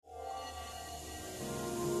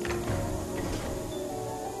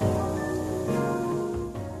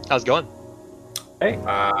How's it going? Hey,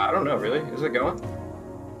 I don't know, really. Is it going?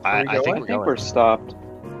 I think we're going? I think going. we're stopped.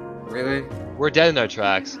 Really? We're dead in our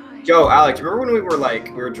tracks. Yo, Alex, remember when we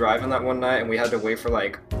were driving that one night and we had to wait for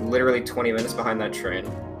like literally 20 minutes behind that train?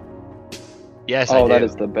 Yes, Oh, I do. that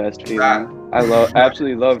is the best feeling. I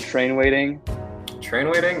absolutely love train waiting. Train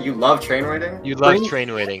waiting? You love train waiting? You love Train-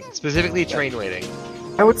 train waiting, specifically train waiting.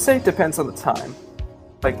 I would say it depends on the time.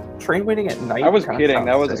 Like, train waiting at night. I was kinda kidding. sounds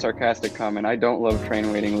That was a sick. sarcastic comment. I don't love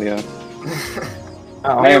train waiting, Leo.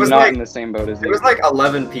 Oh, I it am was not like- in the same boat as It you. was like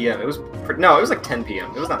 11 p.m. It was no, it was like 10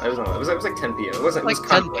 p.m. It was not. It was like 10 p.m. It wasn't. Like it was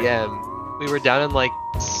kind 10 of p.m. We were down in like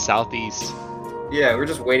southeast. Yeah, we were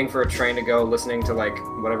just waiting for a train to go, listening to like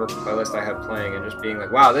whatever playlist I had playing, and just being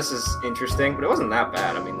like, "Wow, this is interesting." But it wasn't that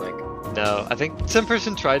bad. I mean, like, No, I think some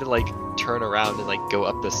person tried to like turn around and like go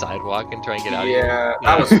up the sidewalk and try and get out of here. yeah,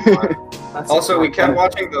 that was fun. that's Also, we fun. kept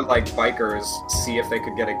watching the like bikers see if they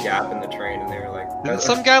could get a gap in the train, and they were like, Didn't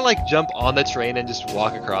some guy like jump on the train and just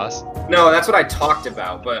walk across? "No, that's what I talked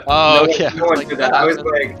about." But Oh, no, okay. no one Like, did that. that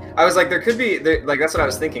I was like, there could be like that's what I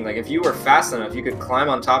was thinking. Like, if you were fast enough, you could climb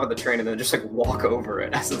on top of the train and then just like walk over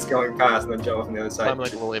it as it's going past, and then jump off on the other side. I'm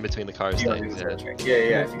like a little in between the cars. You Things. know,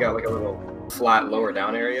 yeah. If you got like a little flat lower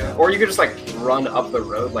down area, or you could just like run up the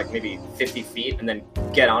road like maybe 50 feet and then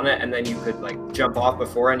get on it, and then you could like jump off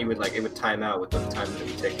before, and you would like it would time out with the time that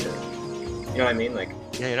you take to. You know what I mean? Like,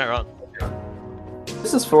 Yeah, you're not wrong.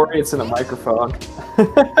 This is 40. It's in a microphone.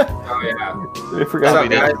 oh yeah, I forgot. So, We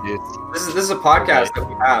guys? did, dude. this is a podcast that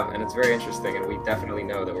we have, and it's very interesting, and we definitely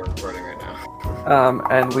know that we're recording right now.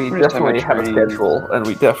 And we We're just definitely having have a a train. schedule, and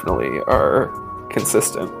we definitely are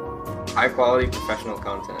consistent. High quality professional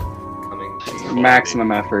content coming to you.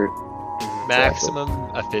 Maximum effort. Maximum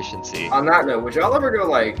efficiency. On that note, would y'all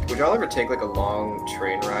ever take like a long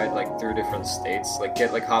train ride like through different states? Like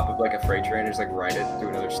hop up like a freight train and just like ride it through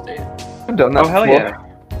another state? I've done that Oh, hell before.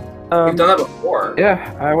 yeah. You've done that before.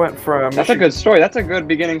 Yeah, I went from That's a good story. That's a good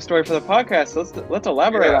beginning story for the podcast. Let's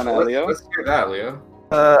elaborate on that, Leo. Let's hear that, Leo.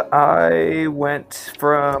 I went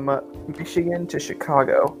from Michigan to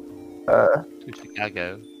Chicago. To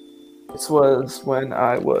Chicago. This was when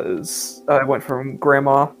I went from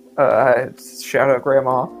grandma. Shout out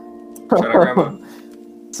grandma. Shout out grandma.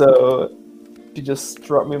 So she just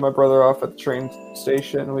dropped me and my brother off at the train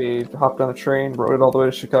station. We hopped on a train, rode it all the way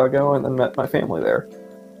to Chicago, and then met my family there.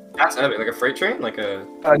 That's epic. Like a freight train? Like a...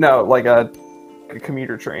 No, like a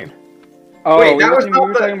commuter train. Oh, Wait, we that were was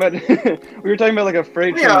talking not about we were talking about like a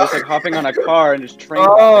freight train, Yeah. just like hopping on a car and just train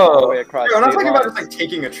Oh. all the way across. Yo, I'm not state talking about lines. just like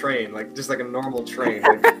taking a train, like just like a normal train.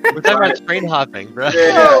 Like, We're talking about train hopping, bro.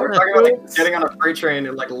 yeah, we're talking about like getting on a freight train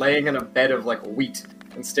and like laying in a bed of like wheat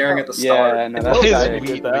and staring at the stars. Yeah, no, What that's is I sick. did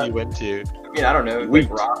wheat that. that you went to? I mean, I don't know, Wheat.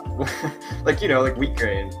 like rock, like like wheat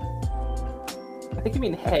grain. I think you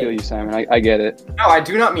mean I feel hay. you, Simon. I get it. No, I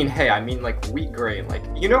do not mean hay. I mean like wheat grain. Like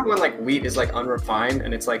you know when like wheat is like unrefined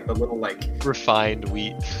and it's like the little like Refined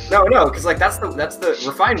wheat. no, because like that's the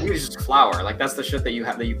refined wheat is just flour. Like that's the shit that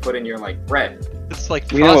you put in your like bread. It's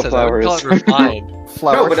like We know what processed. I would call it flour is. refined.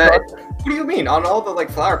 Flour No, but truck. what do you mean? On all the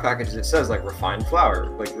like flour packages, it says like refined flour,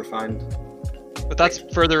 like refined. But that's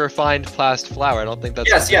further refined plast flour. I don't think that's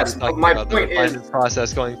Yes, what yes, we're but talking my about, the point is- refinement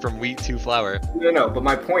process going from wheat to flour. No. But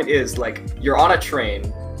my point is like you're on a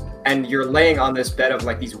train, and you're laying on this bed of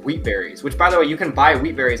like these wheat berries. Which, by the way, you can buy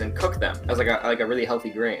wheat berries and cook them as like a really healthy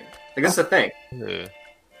grain. Like this is the thing. Ugh.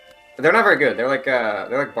 They're not very good. They're like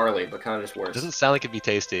barley, but kind of just worse. Doesn't sound like it'd be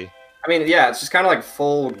tasty. I mean, yeah, it's just kind of like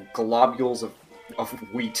full globules of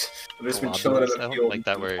wheat. They've just been chilling in Globules? I the don't field. like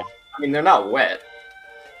that word. I mean, they're not wet.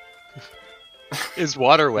 Is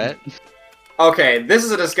water wet? Okay, this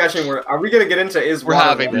is a discussion where are we gonna get into is We're water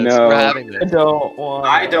having wet? this. No. We're having I this. don't want.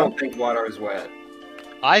 I don't think water is wet.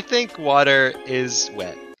 I think water is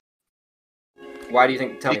wet. Why do you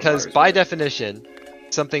think? Tell Because me by definition,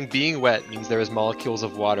 something being wet means there is molecules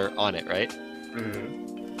of water on it, right?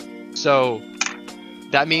 Mhm. So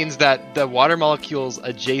that means that the water molecules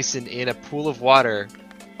adjacent in a pool of water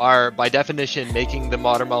are by definition making the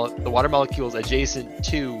water molecules adjacent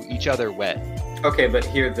to each other wet. Okay, but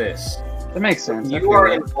hear this. That makes sense. I You feel are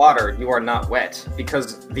that. in water, you are not wet.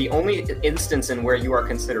 Because the only instance in where you are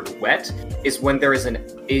considered wet is when there is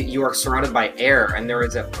you are surrounded by air and there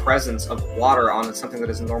is a presence of water on something that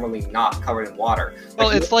is normally not covered in water. Well,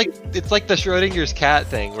 Like, it's like the Schrodinger's cat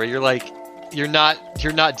thing where you're like you're not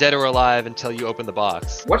dead or alive until you open the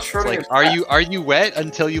box. what's It's Schrodinger's like cat? are you wet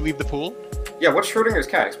until you leave the pool? Yeah, what's Schrodinger's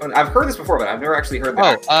cat? Explain. I've heard this before, but I've never actually heard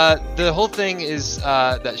that. The whole thing is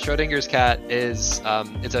that Schrodinger's cat is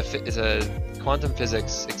it's a quantum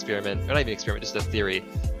physics experiment, or not even experiment, just a theory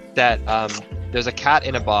that there's a cat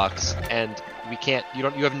in a box and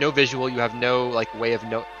you have no visual, you have no like way of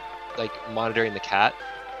like monitoring the cat.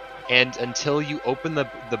 And until you open the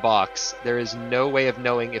box, there is no way of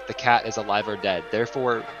knowing if the cat is alive or dead.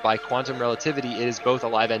 Therefore, by quantum relativity, it is both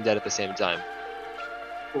alive and dead at the same time.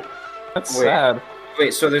 That's Wait. sad.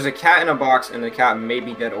 Wait, so there's a cat in a box, and the cat may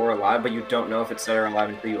be dead or alive, but you don't know if it's dead or alive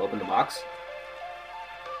until you open the box?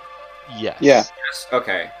 Yes. Yeah. Yes.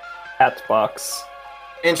 Okay. Cat box.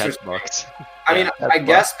 Cat's Interesting. box. I mean, That's I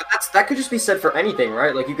guess, but that could just be said for anything,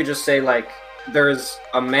 right? Like, you could just say, like, there's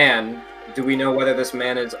a man. Do we know whether this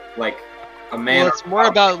man is, like, a man? Well, it's more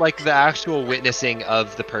about like the actual witnessing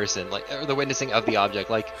of the person, like or the witnessing of the object.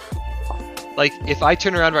 Like if I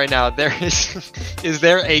turn around right now, there is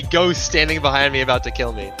there a ghost standing behind me about to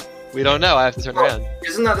kill me? We don't know. I have to turn around.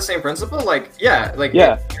 Isn't that the same principle? Like, yeah, like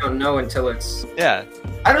Yeah. you don't know until it's. Yeah.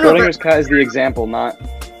 I don't know. Schrodinger's If cat is the example, not.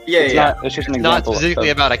 yeah, It's yeah. not. It's just an Not example. specifically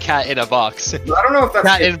of- about a cat in a box. I don't know if that's.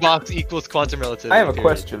 Cat in box equals quantum relativity. I have a period.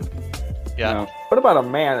 question. Yeah. No. What about a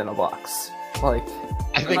man in a box? Like,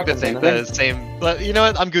 I think not the gonna same. But you know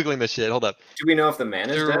what? I'm googling this shit. Hold up. Do we know if the man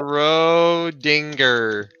is dead?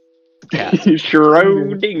 Schrodinger cat.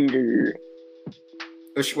 Schrodinger.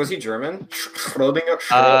 Was he German? Schrodinger?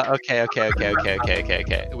 Okay.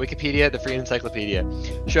 Wikipedia, the Free Encyclopedia.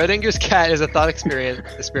 Schrodinger's cat is a thought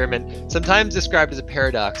experiment, sometimes described as a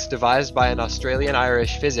paradox, devised by an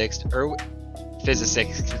Australian-Irish physicist Erwin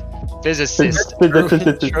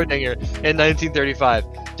Schrödinger in 1935.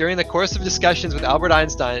 During the course of discussions with Albert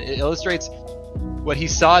Einstein, it illustrates what he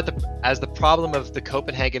saw as the problem of the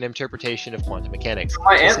Copenhagen interpretation of quantum mechanics.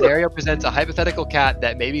 My The aunt scenario presents a hypothetical cat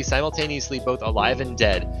that may be simultaneously both alive and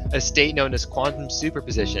dead, a state known as quantum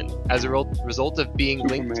superposition, as a result of being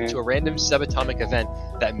linked Superman. to a random subatomic event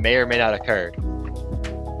that may or may not occur.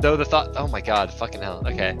 Though the thought, oh my god, fucking hell.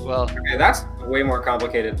 Okay, well, Okay, that's way more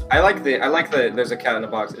complicated. I like the there's a cat in a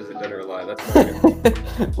box, is it dead or alive? That's more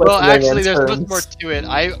good. well, actually, there's much more to it.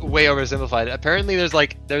 I way oversimplified it. Apparently, there's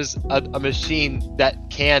a machine that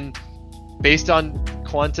can, based on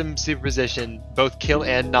quantum superposition, both kill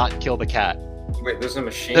and not kill the cat. Wait, there's a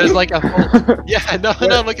machine? There's like a whole, yeah, no,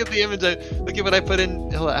 look at the image. Look at what I put in.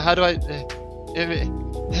 How do I?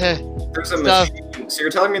 There's a stuff. machine. So you're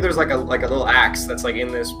telling me there's like a little axe that's like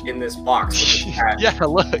in this box with this cat. Yeah,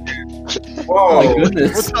 look. Whoa. Oh my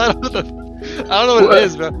goodness. I don't know what it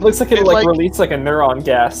is, bro. Looks like it'll It's like like- release like a neuron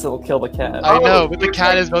gas that'll kill the cat. I know, Oh, but the it's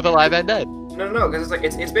cat like- is both alive and dead. No, because it's like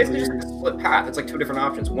it's basically just like a split path. It's like two different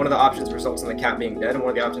options. One of the options results in the cat being dead, and one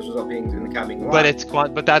of the options results in the cat being alive. But it's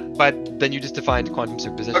but then you just defined quantum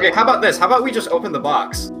superposition. Okay, how about this? How about we just open the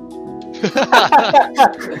box?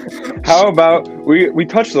 How about we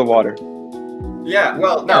touch the water? Yeah.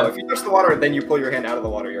 Well, no. If you touch the water, then you pull your hand out of the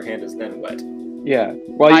water. Your hand is then wet. Yeah.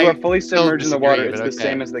 While you I are fully still submerged in the water, disagree, it's but the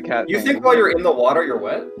okay. same as the cat. You thing. think while you're in the water, you're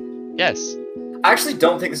wet? Yes. I actually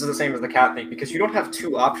don't think this is the same as the cat thing because you don't have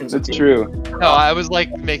two options. of It's being- true, No, I was like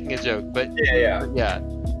making a joke, but Yeah. yeah.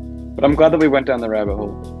 but I'm glad that we went down the rabbit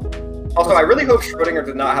hole. Also, I really hope Schrodinger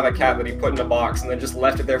did not have a cat that he put in a box and then just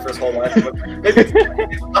left it there for his whole life. Maybe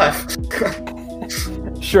it's left.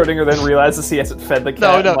 Schrodinger then realizes he hasn't fed the cat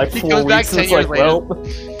No, in like he 4 comes back weeks, and 10 it's years like, later.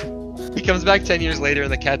 well, He comes back 10 years later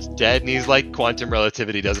and the cat's dead, and he's like, quantum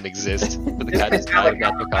relativity doesn't exist. But the cat is It's not like of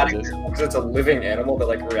natural causes. because it's a living animal that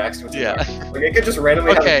like reacts to its Yeah. environment. Like it could just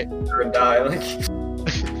randomly Okay, have a cancer and die.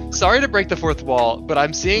 Like sorry to break the fourth wall, but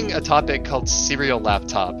I'm seeing a topic called serial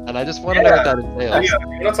laptop, and I just want to know what that entails. yeah, you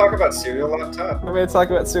want to talk about serial laptop? I'm gonna talk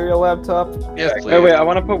about Serial Laptop. Yes, Yeah. please. Oh wait, I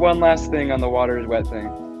want to put one last thing on the water is wet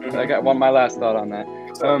thing. I got my last thought on that.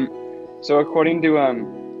 So according to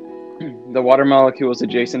the water molecules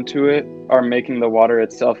adjacent to it are making the water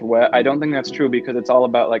itself wet. I don't think that's true because it's all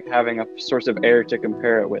about like having a source of air to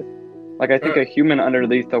compare it with. Like I think a human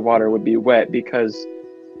underneath the water would be wet because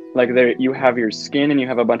like there you have your skin and you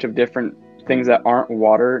have a bunch of different things that aren't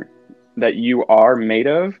water that you are made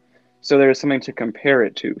of. So there's something to compare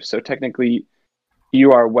it to. So technically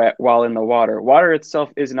you are wet while in the water. Water itself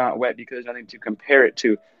is not wet because there's nothing to compare it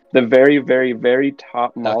to. The very, very, very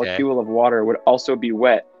top molecule of water would also be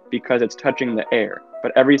wet because it's touching the air,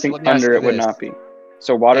 but everything let me ask under you it would this. not be.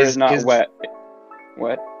 So water Is- is not is- wet.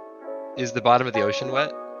 What? Is the bottom of the ocean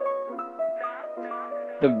wet?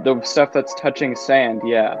 The stuff that's touching sand,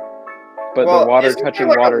 yeah. But Well, the water isn't there, touching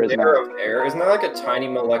like, water a is layer not. of air? Isn't there like a tiny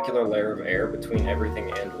molecular layer of air between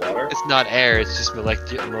everything and water? It's not air, it's just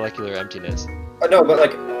molecular emptiness. No, but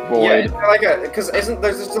like Void. yeah, it's like a because isn't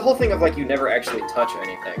there's the whole thing of like you never actually touch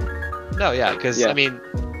anything. No, yeah, because, Yeah. I mean,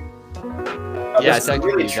 This it's is a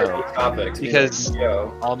really technically tricky no. topic. to be Because- like,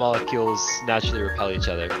 yo, all molecules naturally repel each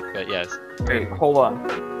other, but yes. Wait, hold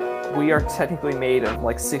on. We are technically made of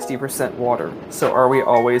like 60% water, so are we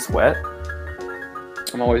always wet?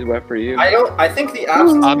 I'm always wet for you. I think the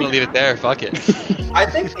absence. I'm gonna leave it there. Fuck it. I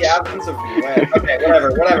think the absence of wet. Okay,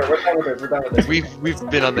 whatever. We're done with it. We're done with this. We've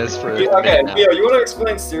been on this for. Okay, Leo, you want to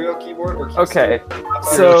explain serial keyboard or Okay,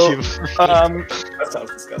 serial keyboard? so That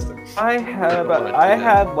sounds disgusting. I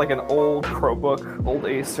had like an old Chromebook, old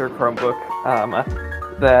Acer Chromebook,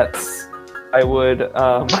 that I would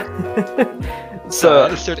So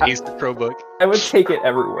I started Ace Chromebook. I would take it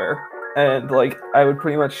everywhere, and like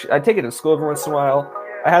I'd take it to school every once in a while.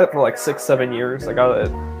 I had it for like 6-7 years. I got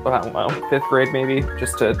it, I don't know, 5th grade maybe,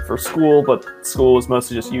 just for school. But school was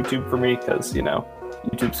mostly just YouTube for me because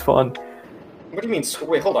YouTube's fun. What do you mean?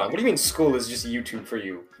 Wait, hold on. What do you mean school is just YouTube for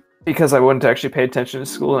you? Because I wouldn't actually pay attention to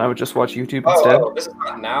school and I would just watch YouTube instead. Oh, this is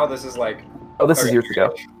not now. This is like. Oh, this is years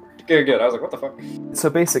ago. Good. I was like, what the fuck? So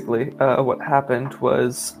basically, what happened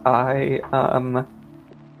was I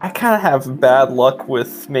kind of have bad luck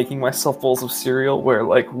with making myself bowls of cereal, where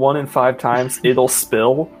like 1 in 5 times it'll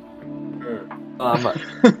spill.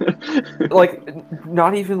 Like I'm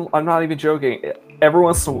not even joking. Every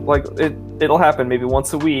once in, like it'll happen maybe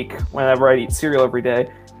once a week. Whenever I eat cereal every day,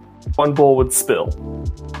 1 bowl would spill.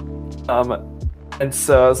 And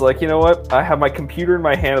so I was like, you know what? I have my computer in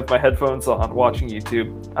my hand with my headphones on, watching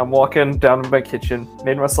YouTube. I'm walking down to my kitchen,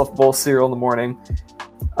 made myself a bowl of cereal in the morning,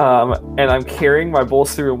 and I'm carrying my bowl of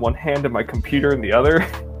cereal in one hand and my computer in the other.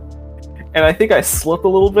 And I think I slipped a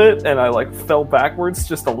little bit, and I like fell backwards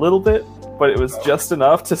just a little bit, but it was just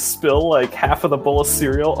enough to spill like half of the bowl of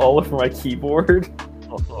cereal all over my keyboard.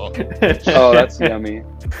 Oh, that's yummy.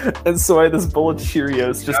 And so I had this bowl of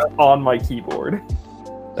Cheerios just on my keyboard.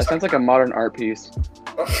 That sounds like a modern art piece.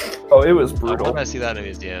 Oh, it was I brutal. want to see that in a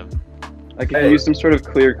museum. Like if you use some sort of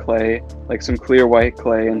clear clay, like some clear white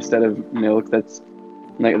clay instead of milk that's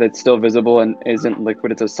still visible and isn't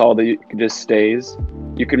liquid, it's a solid that just stays.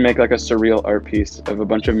 You could make like a surreal art piece of a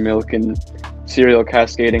bunch of milk and cereal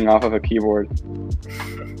cascading off of a keyboard.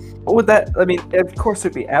 What would that? I mean, of course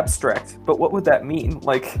it'd be abstract, but what would that mean?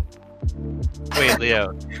 Like, Wait,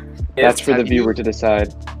 Leo. That's for the have you- viewer to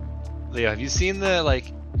decide. Leo, have you seen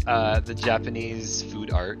the Japanese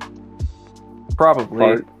food art? probably.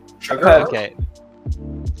 Art. Sugar? Okay.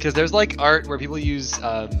 Because there's like art where people use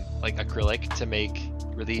like acrylic to make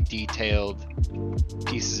really detailed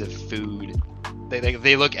pieces of food.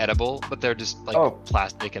 They look edible, but they're just like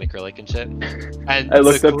plastic and acrylic and shit. And I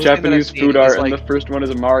looked the up cool thing that I've Japanese seen food is, art, like, and the first one is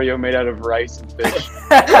a Mario made out of rice and fish.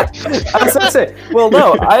 I was gonna say, well,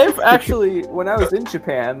 no, I've actually, when I was in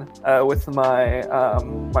Japan with my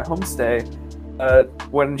my homestay,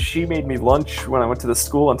 when she made me lunch when I went to the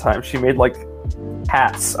school one time, she made like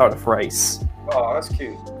hats out of rice. Oh, that's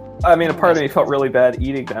cute. I mean, a part of me felt really bad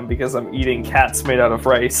eating them because I'm eating cats made out of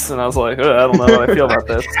rice, and I was like, I don't know how I feel about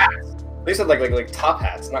this. They said like top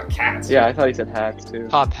hats, not cats. Yeah, I thought he said hats too.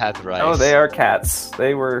 Top hat rice. Oh, they are cats.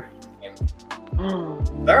 They were.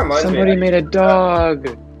 That reminds Somebody me. made a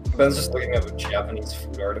dog. Ben's just looking at Japanese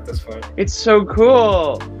food art at this point. It's so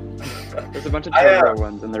cool. There's a bunch of I, Totoro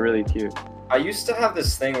ones, and they're really cute. I used to have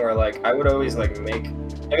this thing where like I would always like make.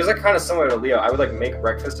 It was like kind of similar to Leo. I would like make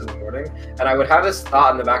breakfast in the morning, and I would have this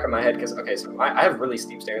thought in the back of my head because so I have really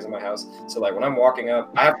steep stairs in my house. So like when I'm walking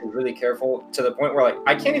up, I have to be really careful to the point where like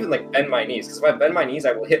I can't even like bend my knees because if I bend my knees,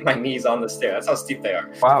 I will hit my knees on the stair. That's how steep they are.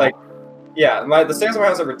 Wow. Like, yeah, the stairs in my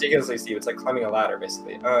house are ridiculously steep. It's like climbing a ladder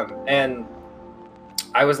basically. And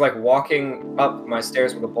I was like walking up my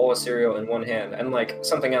stairs with a bowl of cereal in one hand and like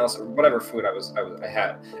something else, or whatever food I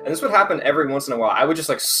had. And this would happen every once in a while. I would just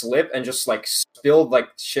like slip and just like spill like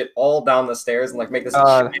shit all down the stairs and like make this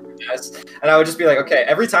giant mess. And I would just be like, okay,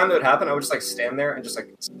 every time that would happen, I would just like stand there and just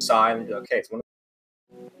like sigh and be like, okay, it's one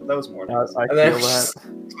of those mornings. I and then feel just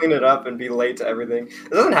clean it up and be late to everything. It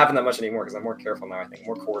doesn't happen that much anymore because I'm more careful now, I think,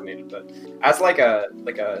 more coordinated. But as like a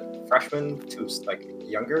freshman to like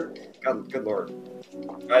younger, God, good lord.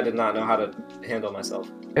 I did not know how to handle myself.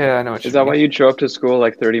 Yeah, I know what Is that why you'd show up to school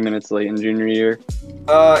like 30 minutes late in junior year?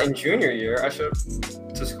 In junior year, I showed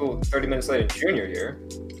up to school 30 minutes late in junior year.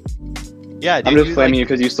 Yeah, dude, I'm just you, blaming like, you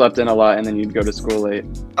because you slept in a lot and then you'd go to school late.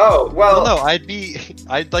 Oh, well... Well, no,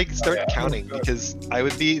 I'd like start yeah. counting because I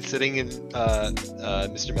would be sitting in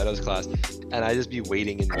Mr. Meadows' class and I'd just be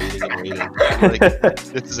waiting and waiting and waiting. I'm like,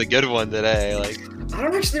 this is a good one today. Like, I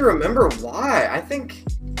don't actually remember why. I think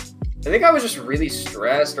I was just really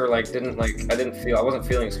stressed or like I wasn't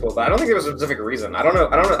feeling school, but I don't think there was a specific reason. I don't know.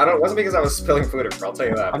 It wasn't because I was spilling food, I'll tell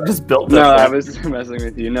you that. I'm just built No, different. I was messing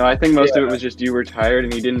with you. No, I think most of it was just you were tired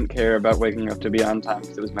and you didn't care about waking up to be on time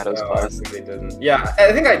because it was Meadows' No, I class. really didn't. Yeah,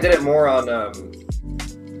 I think I did it more on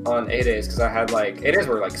A days because I had like A days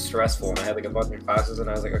were like stressful and I had like a bunch of classes and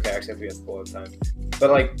I was like, okay, I actually have to be at school at time. But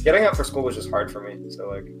like getting up for school was just hard for me. So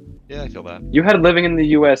like Yeah, I feel that. You had living in the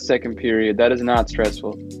U.S. second period. That is not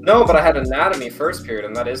stressful. No, but I had anatomy first period,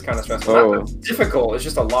 and that is kind of stressful. Oh. Not difficult. It's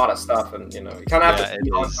just a lot of stuff, and you kind of have to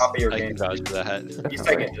be on top of your I game. can vouch for that. He's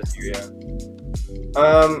taking just you,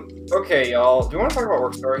 Okay, y'all. Do you want to talk about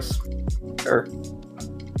work stories? Sure.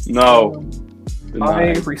 No.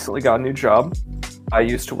 I recently got a new job. I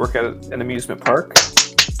used to work at an amusement park.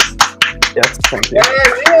 Yes, thank you.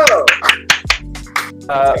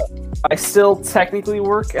 I still technically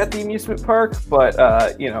work at the amusement park, but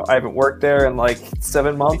I haven't worked there in like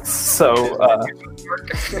 7 months, so I'm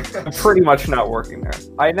pretty much not working there.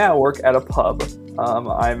 I now work at a pub.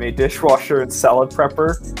 I'm a dishwasher and salad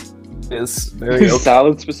prepper. Is very okay.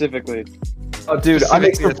 Salad specifically. Oh, dude, I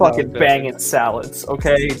make some Specifically a fucking salad banging salads.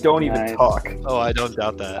 Okay, don't even Nice. talk. Oh, I don't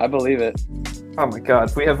doubt that. I believe it. Oh my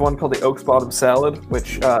god, we have one called the Oaks Bottom Salad,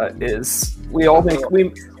 which is we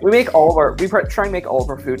make all of our try and make all of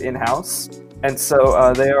our food in house, and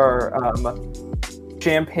so they are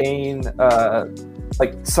champagne, not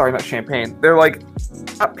champagne. They're like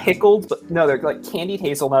not pickled, but no, they're like candied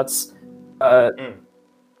hazelnuts, not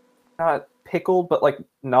pickled, but like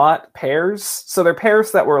not pears. So they're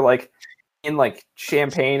pears that were like in like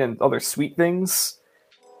champagne and other sweet things.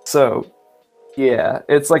 So. Yeah,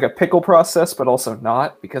 it's like a pickle process, but also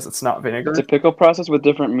not, because it's not vinegar. It's a pickle process with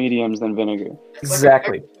different mediums than vinegar.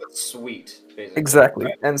 Exactly. Like sweet, basically.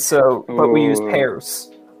 Exactly. And so, but we use Ooh. pears.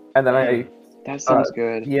 And then That sounds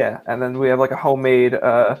good. yeah, and then we have like a homemade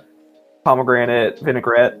pomegranate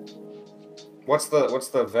vinaigrette. What's the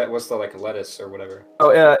like lettuce or whatever?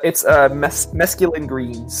 Oh, it's mesclun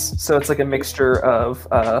greens. So it's like a mixture of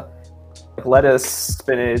lettuce,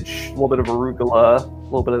 spinach, a little bit of arugula, a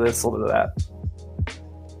little bit of this, a little bit of that.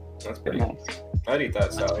 That's pretty. Nice. I'd eat that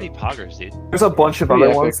That's salad. pretty poggers, dude. There's a bunch of Pretty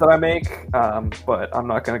other epic. ones that I make, but I'm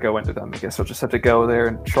not going to go into them. I guess I'll just have to go there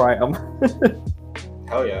and try them.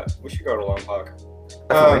 Hell yeah, we should go to Lompoc.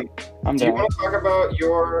 I'm Do you down. want to talk about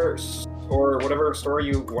your or whatever story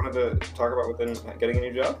you wanted to talk about within getting a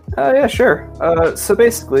new job? Yeah, sure. So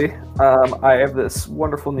basically, I have this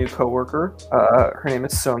wonderful new coworker. Her name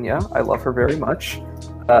is Sonia. I love her very much.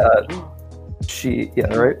 She is.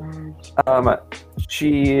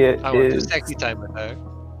 I want to sexy time with her.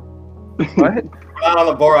 What? We're not on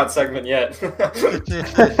the Borat segment yet.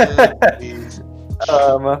 Please.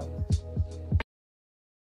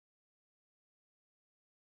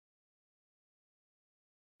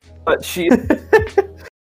 But she. To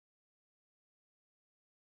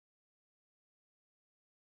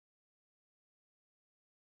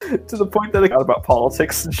the point that I got about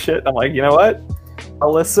politics and shit. I'm like, you know what?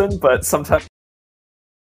 I'll listen, but sometimes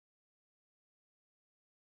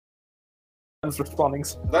responding.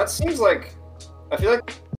 That seems like I feel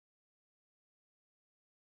like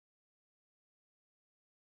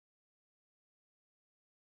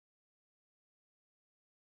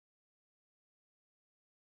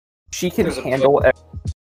She can There's a- handle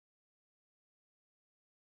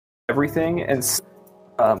everything, and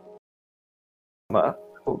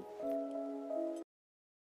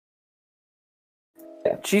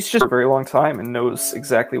yeah, she's just for a very long time and knows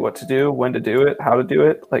exactly what to do, when to do it, how to do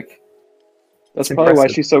it. Like, That's it's probably why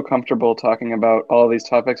impressive. she's so comfortable talking about all these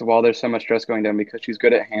topics while there's so much stress going down, because she's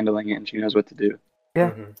good at handling it and she knows what to do. Yeah.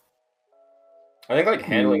 Mhm. I think like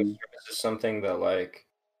handling stress is something that like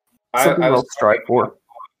Something I we'll was strive for.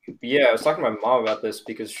 Yeah, I was talking to my mom about this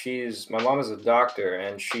because my mom is a doctor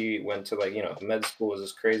and she went to med school is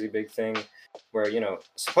this crazy big thing where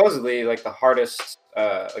supposedly like the hardest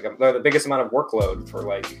the biggest amount of workload for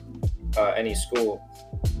like any school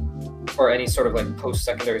or any sort of like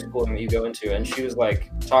post-secondary schooling that you go into, and she was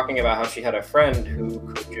like talking about how she had a friend who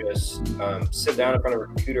could just sit down in front of her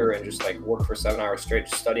computer and just like work for 7 hours straight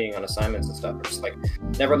just studying on assignments and stuff, or just like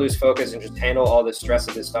never lose focus and just handle all this stress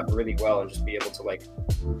of this stuff really well and just be able to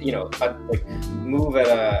move at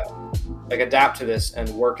a adapt to this and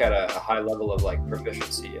work at a high level of like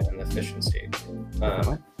proficiency and efficiency,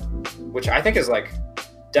 which I think is like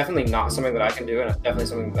definitely not something that I can do, and it's definitely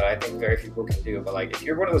something that I think very few people can do. But like, if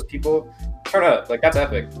you're one of those people, turn up. Like, that's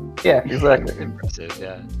epic. Yeah, exactly. Impressive,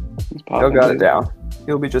 yeah. It's You'll popping. got it down.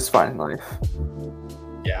 You'll be just fine in life.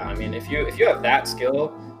 Yeah, I mean, if you have that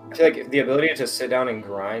skill, I feel like the ability to sit down and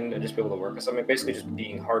grind and just be able to work on something, basically just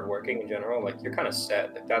being hardworking in general, like you're kind of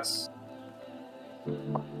set. Like that's.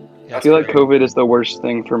 I feel like COVID is the worst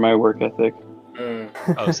thing for my work ethic.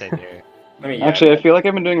 Oh, same here. I mean, yeah. Actually, I feel like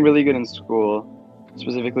I've been doing really good in school.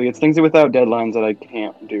 Specifically, it's things without deadlines that I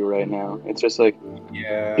can't do right now. It's just like,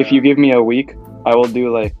 yeah. if you give me a week, I will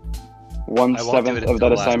do like I won't do 1/7 it of until that the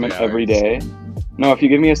last assignment 3 every hours. day. No, if you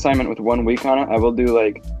give me an assignment with 1 week on it, I will do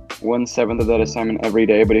like 1/7 of that assignment every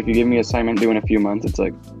day. But if you give me assignment due in a few months, it's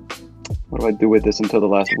like, what do I do with this until the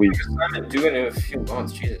last week? Assignment due in a few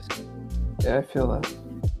months, Jesus. Yeah, I feel that.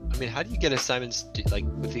 I mean, how do you get assignments like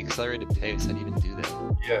with the accelerated pace? How do you even do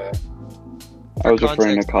that? Yeah. I was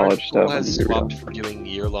referring to Context, our college school stuff. has swapped from doing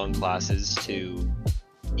year-long classes to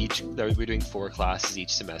we're doing 4 classes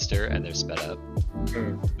each semester, and they're sped up.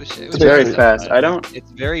 Which, It's very fast. It's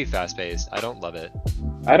very fast-paced. I don't love it.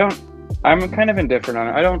 I'm kind of indifferent on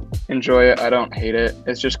it. I don't enjoy it. I don't hate it.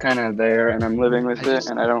 It's just kind of there, and I'm living with it,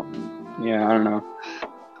 and I don't know.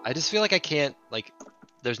 I just feel like I can't, like,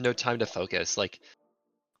 there's no time to focus. Like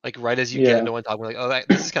right as you Yeah. get into one topic, we're like, oh,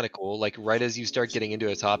 this is kind of cool. Like, right as you start getting into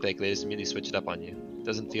a topic, they just immediately switch it up on you. It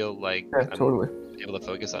doesn't feel like Yeah, I'm totally. able to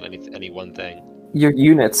focus on any one thing. Your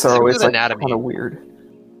units are Same always with like anatomy. kind of weird.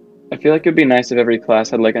 I feel like it'd be nice if every class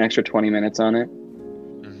had like an extra 20 minutes on it.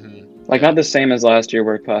 Like, not the same as last year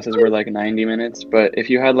where classes were like 90 minutes, but if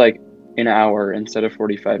you had like an hour instead of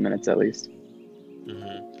 45 minutes at least.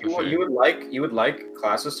 You would like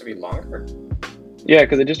classes to be longer? Yeah,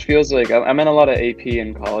 because it just feels like I'm in a lot of AP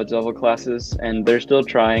and college level classes, and they're still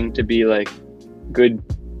trying to be like good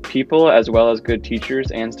people as well as good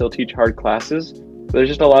teachers and still teach hard classes. But there's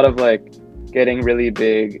just a lot of like getting really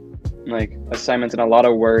big like assignments and a lot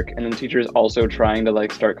of work, and then teachers also trying to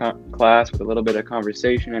like start class with a little bit of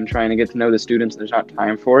conversation and trying to get to know the students. There's not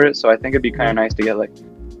time for it, so I think it'd be kind of nice to get like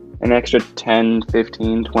an extra 10,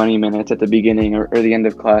 15, 20 minutes at the beginning or the end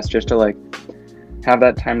of class just to like have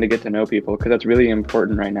that time to get to know people, because that's really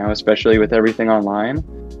important right now, especially with everything online.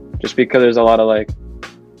 Just because there's a lot of like,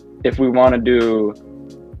 if we want to do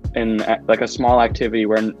like a small activity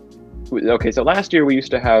where, okay, so last year we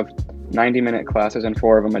used to have 90-minute classes and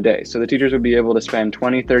 4 of them a day. So the teachers would be able to spend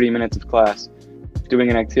 20, 30 minutes of class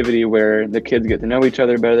doing an activity where the kids get to know each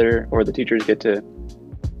other better, or the teachers get to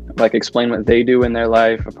like explain what they do in their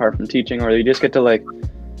life apart from teaching, or you just get to like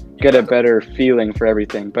get a better feeling for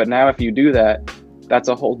everything. But now if you do that, that's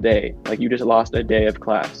a whole day. Like, you just lost a day of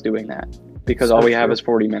class doing that because all we have is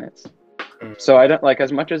 40 minutes. So I don't, like,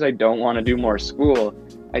 as much as I don't want to do more school,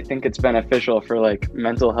 I think it's beneficial for like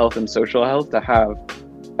mental health and social health to have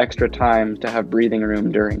extra time, to have breathing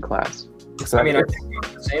room during class. I mean, I think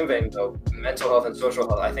in the same vein though, mental health and social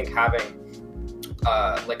health, I think having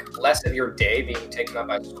like less of your day being taken up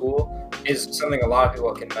by school is something a lot of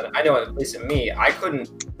people can. I know, at least in me,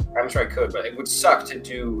 I'm sure I could, but it would suck to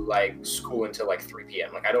do like school until like 3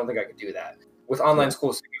 p.m. Like, I don't think I could do that. With online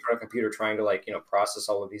school, sitting in front of a computer trying to like, process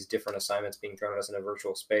all of these different assignments being thrown at us in a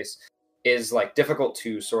virtual space is like difficult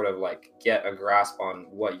to sort of like get a grasp on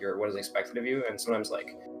what is expected of you. And sometimes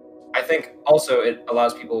like, I think also it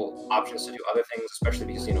allows people options to do other things, especially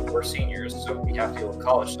because, we're seniors, so we have to deal with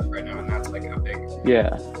college stuff right now, and that's like a big...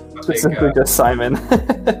 Yeah. Specifically just Simon.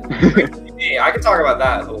 Yeah, I can talk about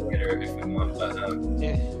that a little later if we want, but...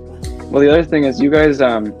 Well, the other thing is, you guys,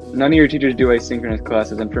 none of your teachers do asynchronous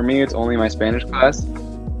classes, and for me, it's only my Spanish class,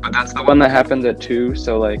 but that's the one that happens at 2,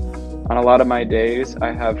 so like, on a lot of my days,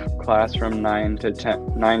 I have class from 9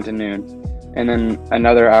 to noon. And then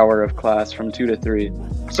another hour of class from 2 to 3.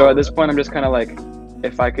 So at this point, I'm just kind of like,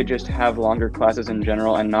 if I could just have longer classes in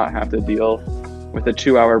general and not have to deal with a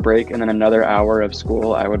 2-hour break and then another hour of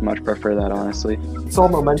school, I would much prefer that, honestly. It's all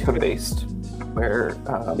momentum based, where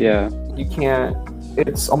you can't.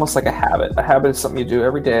 It's almost like a habit. A habit is something you do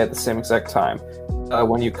every day at the same exact time.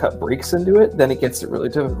 When you cut breaks into it, then it gets really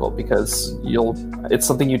difficult because it's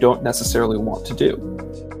something you don't necessarily want to do.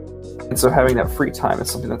 And so having that free time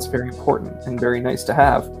is something that's very important and very nice to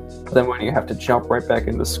have. But then when you have to jump right back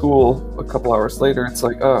into school a couple hours later, it's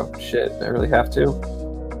like, oh shit, I really have to?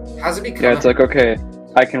 Has it become... Yeah, it's like, okay,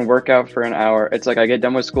 I can work out for an hour. It's like I get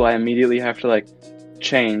done with school, I immediately have to like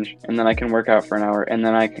change, and then I can work out for an hour, and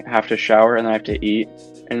then I have to shower, and then I have to eat.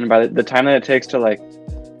 And by the time that it takes to like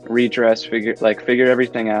redress, figure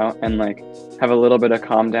everything out, and like have a little bit of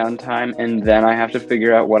calm down time, and then I have to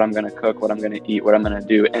figure out what I'm going to cook, what I'm going to eat, what I'm going to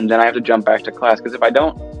do, and then I have to jump back to class, because if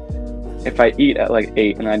I eat at like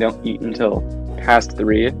 8 and I don't eat until past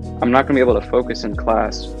 3, I'm not going to be able to focus in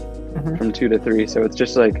class from 2 to 3, so it's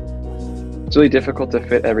just like, it's really difficult to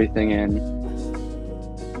fit everything in,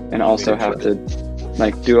 and also have to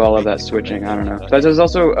like do all of that switching. I don't know. That is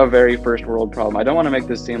also a very first world problem. I don't want to make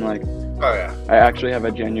this seem like I actually have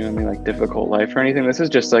a genuinely like difficult life or anything. This is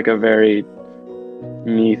just like a very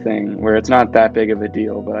me thing where it's not that big of a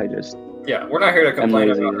deal, but I just we're not here to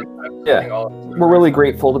complain about it. We're really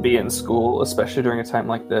grateful to be in school, especially during a time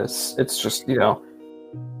like this. It's just,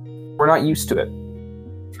 we're not used to it.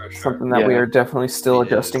 For sure. Something that we are definitely still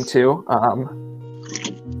adjusting to.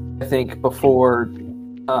 I think before,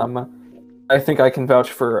 I think I can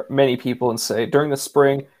vouch for many people and say during the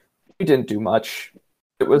spring, we didn't do much.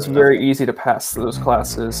 It was very easy to pass those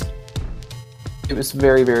classes. It was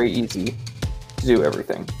very, very easy to do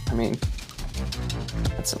everything. I mean,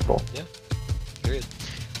 that's simple. Period.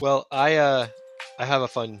 Well, I have a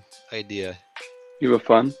fun idea. You have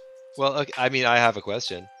fun? Well, okay, I mean, I have a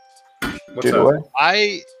question. What's Shoot up?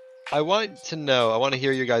 away. I want to know. I want to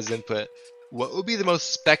hear your guys' input. What would be the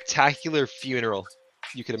most spectacular funeral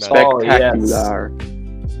you could imagine? Oh, yes. Spectacular.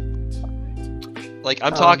 Like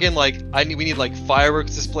I'm talking like we need like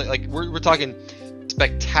fireworks display. Like we're talking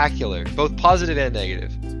spectacular, both positive and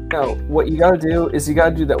negative. No, what you gotta do is you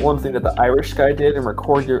gotta do that one thing that the Irish guy did and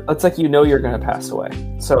record your. It's like you know you're gonna pass away.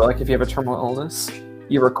 So like if you have a terminal illness,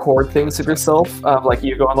 you record things of yourself. Like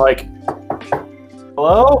you going like,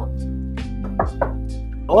 hello,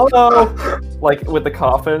 hello, like with the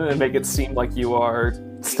coffin and make it seem like you are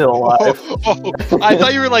still alive. I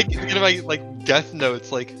thought you were like gonna like death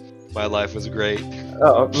notes. Like my life was great.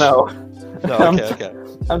 Oh no, No, okay.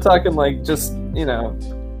 I'm talking like just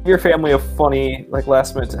your family a funny like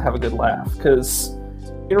last minute to have a good laugh because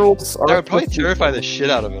funerals are. That would probably terrify the shit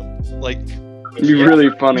out of him. Like, You're really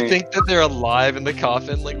funny. you think that they're alive in the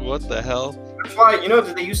coffin? Like, what the hell? That's why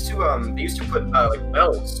they used to put like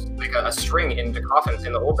bells, like a string into coffins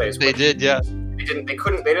in the old days. They but did, yeah. They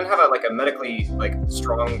didn't have a medically like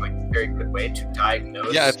strong, like very good way to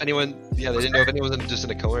diagnose. Yeah, they didn't know if anyone was just in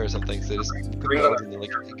a coma or something, so they just put Bring bells them- in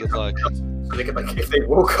there, like, good luck. So they could like if they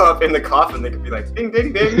woke up in the coffin, they could be like ding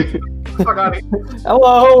ding ding. Get the fuck out of here.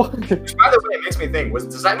 Hello. Which, by the way, it makes me think: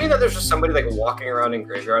 does that mean that there's just somebody like walking around in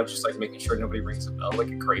graveyards, just like making sure nobody rings a bell, like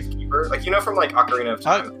a gravekeeper, like from like Ocarina of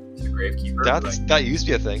Time, the gravekeeper? That used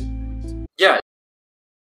to be a thing. Yeah.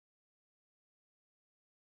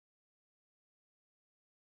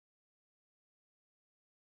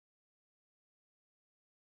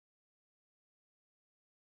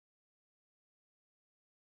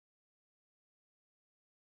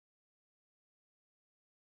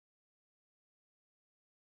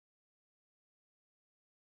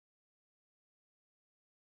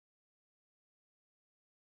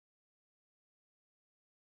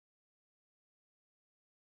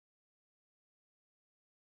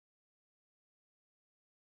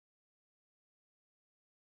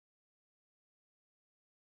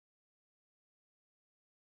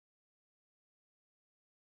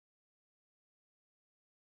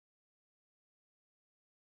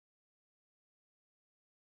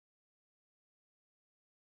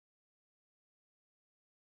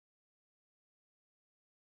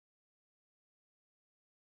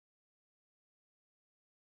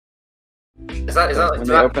 Is that When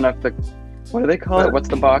they open up the, what do they call it? What's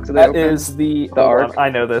the box that they That open? is the Ark? I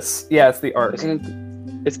know this. Yeah, it's the Ark.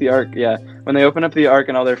 It's the Ark, yeah. When they open up the Ark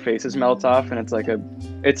and all their faces melt off, and it's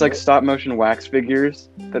like stop motion wax figures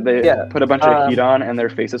that they put a bunch of heat on, and their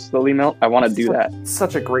faces slowly melt. I want to do that.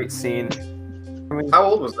 Such a great scene. I mean, How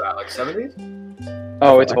old was that? Like 70s?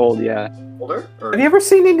 Oh, it's old, yeah. Older? Or... have you ever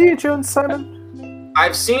seen Indiana Jones, Simon?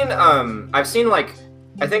 I've seen like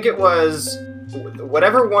I think it was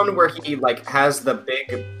whatever one where he like has the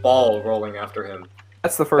big ball rolling after him.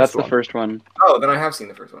 That's the first That's one. the first one. Oh, then I have seen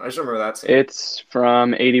the first one. I just remember that scene. It's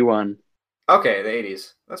from 81. Okay, the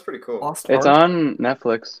 80s. That's pretty cool. Lost It's Ark? on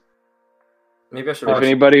Netflix. Maybe I should If watch it.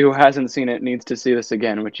 anybody who hasn't seen it needs to see this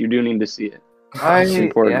again, which you do need to see it. It's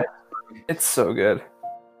important. Yeah, it's so good.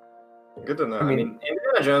 Good to know. I I mean- mean,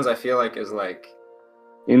 Indiana Jones, I feel like is like.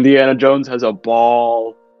 Indiana Jones has a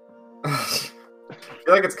ball. I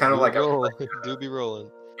feel like it's kind of like do be rolling.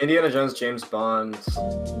 Indiana Jones, James Bond,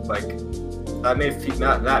 like that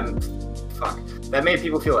made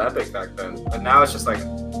people feel epic back then. But now it's just like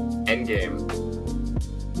Endgame.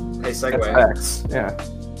 Hey, That's segue. facts. Yeah.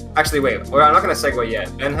 Actually, wait. Well, I'm not gonna segue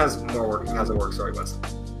yet. Ben has a work story.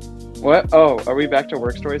 What? Oh, are we back to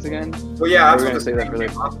work stories again? Well, yeah, We're that's gonna what say that for this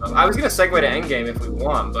came off of. I was gonna segue to Endgame if we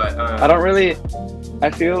want, but I don't really. I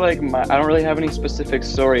feel like I don't really have any specific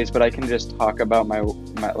stories, but I can just talk about my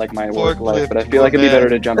work life. But I feel like it'd be better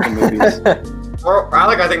to jump to movies. Or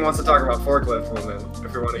Alec, I think, wants to talk about Forklift Woman.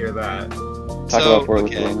 If you want to hear that. Talk about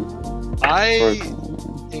Forklift okay.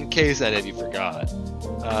 Woman. In case any of you forgot,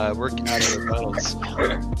 work at McDonald's.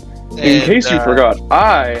 In case you forgot,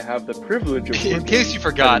 I have the privilege of. In working case you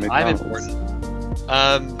forgot, at I'm McDonald's.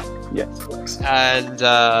 important. Yes. And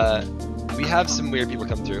we have some weird people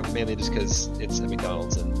come through, mainly just because it's at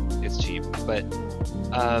McDonald's and it's cheap. But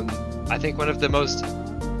I think one of the most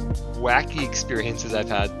wacky experiences I've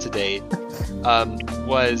had to date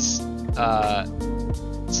was when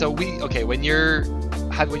you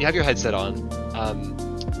have your headset on,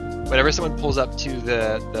 whenever someone pulls up to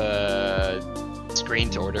the screen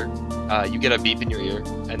to order, you get a beep in your ear,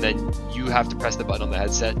 and then you have to press the button on the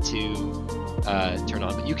headset to turn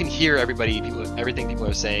on. But you can hear everything people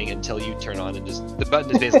are saying until you turn on, and just the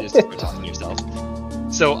button is basically just for talking to yourself.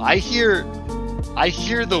 So I hear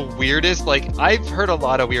the weirdest. Like, I've heard a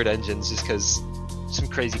lot of weird engines just because some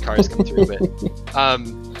crazy cars come through. But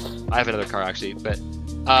I have another car actually, but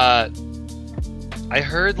I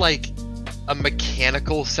heard like a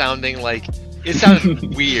mechanical sounding, like it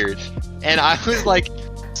sounded weird, and I was like,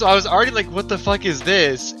 so I was already like, what the fuck is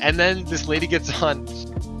this? And then this lady gets on,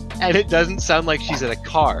 and it doesn't sound like she's in a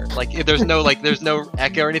car. Like there's no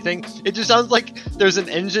echo or anything. It just sounds like there's an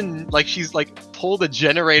engine, like she's like pulled a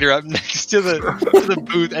generator up next to the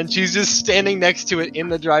booth, and she's just standing next to it in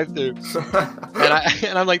the drive-thru.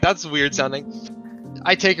 And I'm like, that's weird sounding.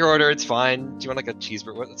 I take her order, it's fine. Do you want like a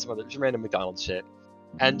cheeseburger? What's some other random McDonald's shit?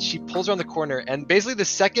 And she pulls around the corner, and basically the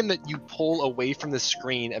second that you pull away from the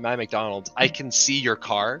screen at my McDonald's, I can see your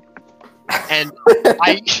car. And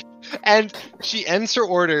and she ends her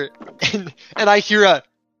order, and I hear a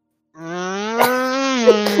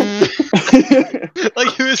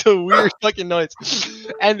like it was a weird fucking noise.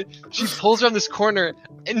 And she pulls around this corner,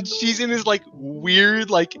 and she's in this like weird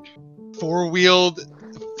like four-wheeled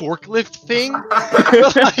forklift thing.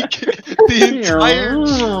 Like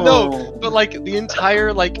the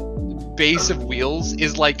entire like base of wheels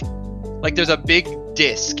is like there's a big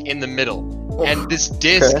disc in the middle. And this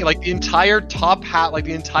disc, like the entire top part of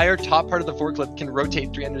the forklift can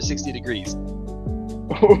rotate 360 degrees.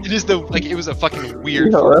 It is it was a fucking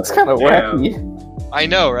weird. No, that's kind of wacky. I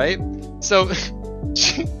know, right? So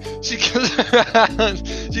she comes around,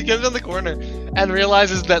 she comes on the corner and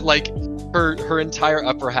realizes that like her entire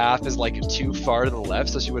upper half is like too far to the left,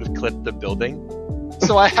 so she would have clipped the building.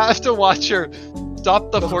 So I have to watch her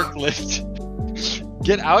stop the forklift,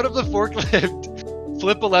 get out of the forklift,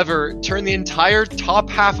 flip a lever, turn the entire top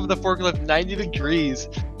half of the forklift 90 degrees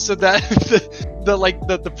so that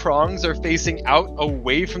the prongs are facing out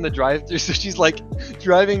away from the drive-thru. So she's like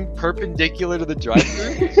driving perpendicular to the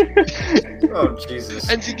drive-thru. Oh Jesus!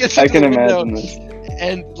 And she gets I can imagine this.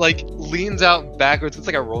 And like leans out backwards. It's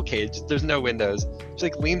like a roll cage. There's no windows. She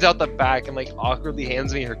like leans out the back and like awkwardly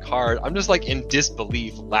hands me her card. I'm just like in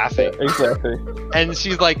disbelief, laughing. Yeah, exactly. And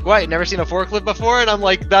she's like, "What? Never seen a forklift before?" And I'm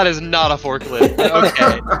like, "That is not a forklift."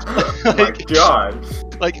 Okay. Oh my God.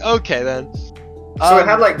 Like, okay then. So did it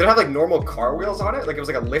have like normal car wheels on it? Like it was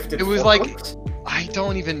like a lifted. It was forklift? I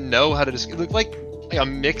don't even know how to describe. It looked like a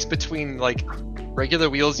mix between like regular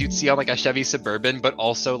wheels you'd see on like a Chevy Suburban, but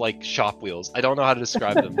also like shop wheels. I don't know how to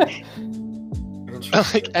describe them. Like,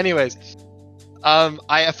 anyways,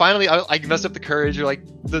 I finally messed up the courage, or like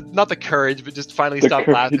not the courage, but just finally stopped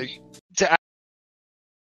laughing to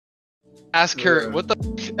ask her what the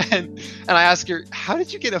and I ask her, how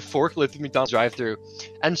did you get a forklift in McDonald's drive-thru?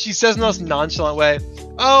 And she says in the most nonchalant way,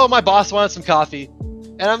 "Oh, my boss wanted some coffee."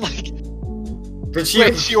 And I'm like, did she?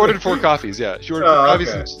 Wait, she ordered 4 coffees. Yeah, she ordered 4 coffees.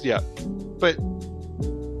 Okay. Yeah, but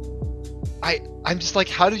I'm just like,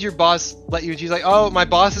 how did your boss let you? And she's like, "Oh, my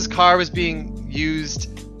boss's car was being used,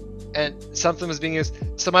 and something was being used.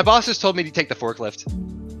 So my boss just told me to take the forklift."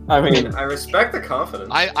 I mean, I respect the confidence.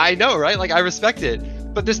 I know, right? Like, I respect it.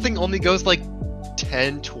 But this thing only goes like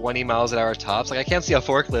 10, 20 miles an hour tops. Like, I can't see a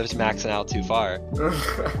forklift maxing out too far.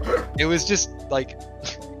 It was just like,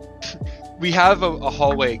 we have a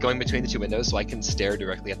hallway going between the 2 windows, so I can stare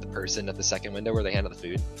directly at the person at the second window where they handle the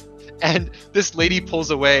food. And this lady pulls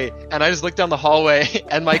away, and I just look down the hallway,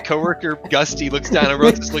 and my coworker Gusty looks down, and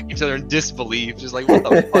we're both just looking at each other in disbelief, just like, what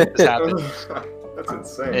the fuck just happened? That's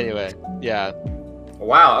insane. Anyway, yeah.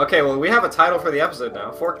 Wow. Okay. Well, we have a title for the episode now.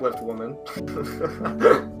 Forklift woman.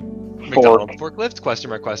 McDonald's forklift? Question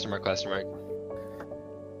mark? Question mark? Question mark?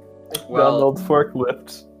 Well, McDonald's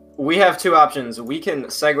forklift. we have 2 options. We can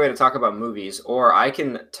segue to talk about movies, or I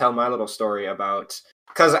can tell my little story about.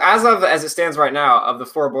 Because as it stands right now, of the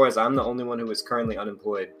 4 boys, I'm the only one who is currently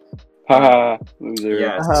unemployed. Haha, loser.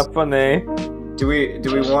 Yes. Funny. Do we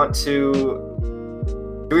want to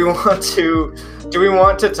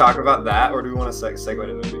talk about that, or do we want to segue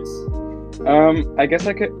to movies? I guess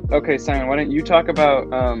I could. Okay, Simon, why don't you talk about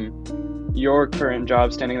your current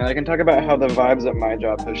job standing, and I can talk about how the vibes at my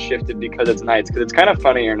job have shifted because it's nights. Because it's kind of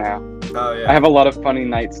funnier now. Oh yeah. I have a lot of funny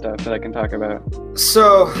night stuff that I can talk about.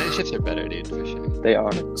 So Night shifts are better, dude, for sure. They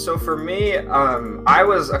are. So for me, I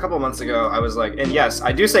was a couple months ago. I was like, and yes,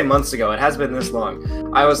 I do say months ago. It has been this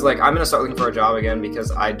long. I was like, I'm gonna start looking for a job again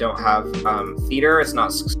because I don't have theater. It's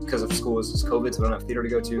not because of school. It's just COVID, so I don't have theater to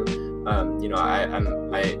go to. I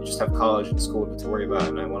just have college and school to worry about,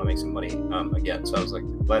 and I want to make some money again. So I was like,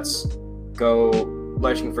 let's go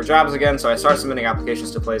looking for jobs again, so I started submitting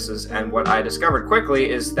applications to places, and what I discovered quickly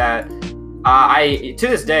is that I to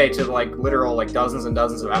this day, to like literal like dozens and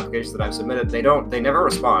dozens of applications that I've submitted, they never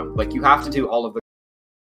respond. Like you have to do all of the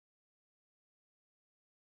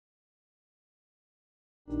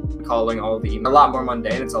calling, all of the email. A lot more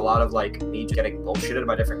mundane. It's a lot of like me getting bullshitted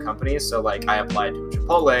by different companies. So like I applied to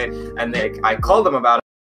Chipotle, and I called them about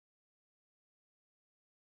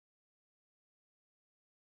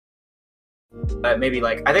maybe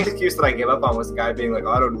like I think the excuse that I gave up on was the guy being like,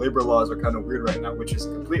 "Oh, labor laws are kind of weird right now," which is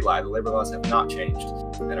a complete lie. The labor laws have not changed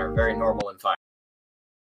and are very normal and fine.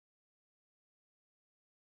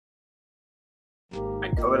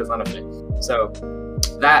 And COVID is not a thing. So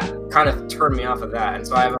that kind of turned me off of that, and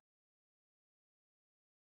so I have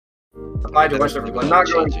applied to a bunch of different. I'm not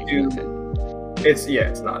going to. It's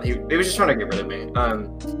not. He was just trying to get rid of me.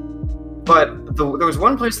 But there was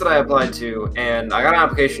one place that I applied to, and I got an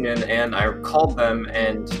application in, and I called them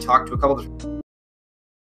and talked to a couple of people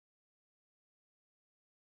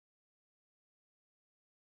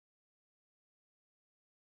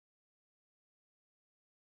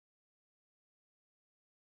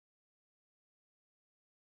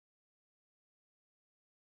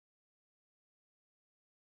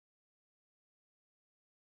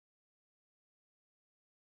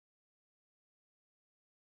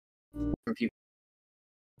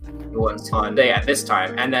on day at this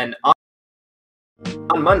time, and then on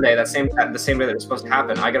Monday, the same day that it was supposed to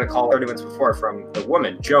happen, I got a call 30 minutes before from the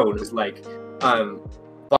woman, Joan, who's like,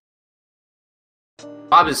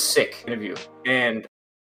 Bob is sick, interview, and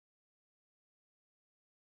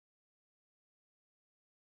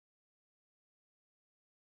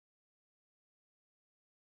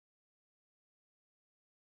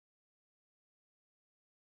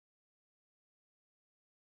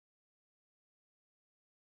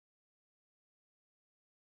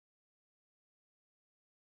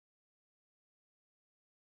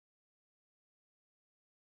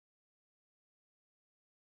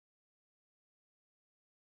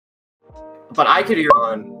but I could hear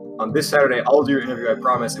on this Saturday, I'll do your interview, I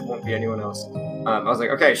promise, it won't be anyone else. I was like,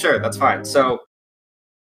 okay, sure, that's fine. So,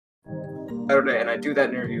 Saturday, and I do that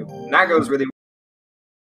interview, and that goes really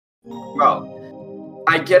well.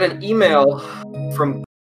 I get an email from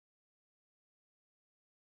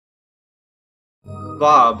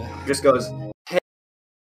Bob, just goes, hey,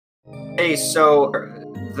 so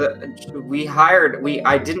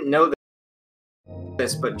I didn't know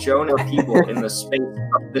this, but Joan are people in the space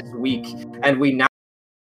of this week, and we now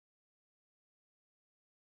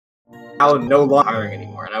no longer hiring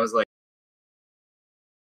anymore. And I was like,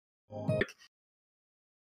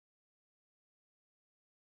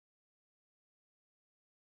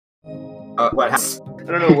 what happened? I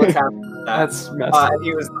don't know what's happened with that. That's messed up.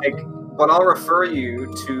 He was like, but I'll refer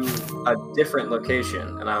you to a different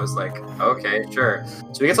location. And I was like, okay, sure.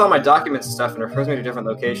 So he gets all my documents and stuff and refers me to a different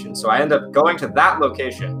location. So I end up going to that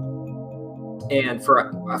location and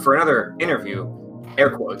for another interview,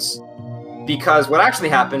 air quotes, because what actually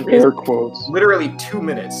happened is literally 2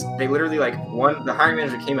 minutes. They literally the hiring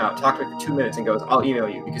manager came out, talked to me for 2 minutes and goes, I'll email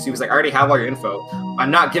you, because he was like, I already have all your info. I'm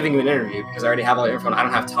not giving you an interview because I already have all your info and I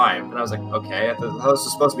don't have time. And I was like, okay, this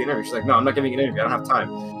is supposed to be an interview. She's like, no, I'm not giving you an interview. I don't have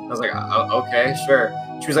time. And I was like, okay, sure.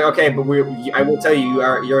 She was like, okay, but I will tell you,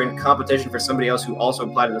 you're in competition for somebody else who also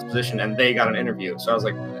applied to this position and they got an interview. So I was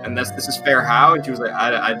like, and this is fair how? And she was like,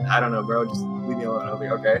 I don't know, bro. Just leave me alone. I was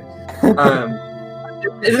like, okay.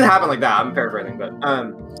 It didn't happen like that. I'm paraphrasing, but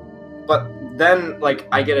then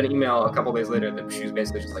I get an email a couple days later that she was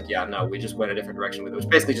basically just like, yeah, no, we just went a different direction with it, which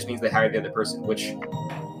basically just means they hired the other person, which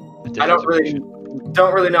I don't really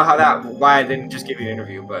know why I didn't just give you an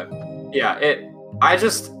interview, but yeah,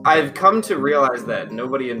 I've come to realize that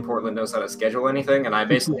nobody in Portland knows how to schedule anything, and I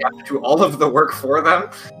basically have to do all of the work for them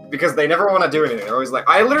because they never want to do anything. They're always like,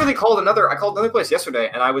 I called another place yesterday,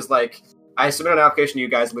 and I was like, I submitted an application to you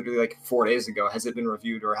guys literally 4 days ago. Has it been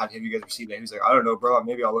reviewed, or have you guys received it? He was like, I don't know, bro.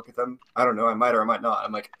 Maybe I'll look at them. I don't know. I might or I might not.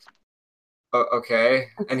 I'm like, okay.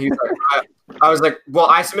 And he's like, I was like, well,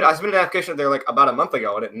 I submitted an application there about a month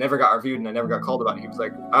ago, and it never got reviewed, and I never got called about it. He was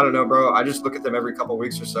like, I don't know, bro. I just look at them every couple of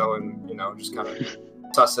weeks or so, and just kind of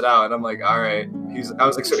suss it out. And I'm like, all right. I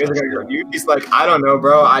was like, so is it gonna get reviewed? He's like, I don't know,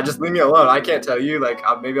 bro. I just leave me alone. I can't tell you.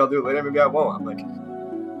 Maybe I'll do it later. Maybe I won't. I'm like,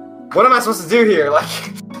 what am I supposed to do here?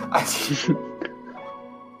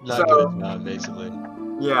 Not good enough, basically.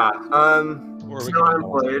 Yeah. Or Still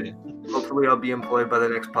unemployed. Hopefully, I'll be employed by the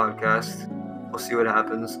next podcast. We'll see what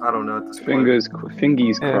happens. I don't know at this point.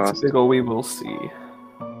 Fingies crossed. We will see.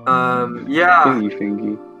 Yeah.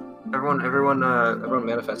 Fingy. Everyone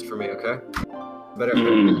manifest for me, okay? Better.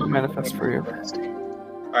 Manifest for you.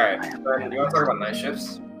 Alright, you want to talk about night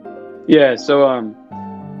shifts? Yeah, so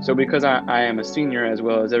because I am a senior as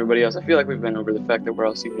well as everybody else, I feel like we've been over the fact that we're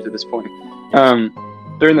all seniors at this point.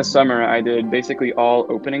 During the summer, I did basically all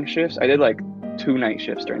opening shifts. I did like 2 night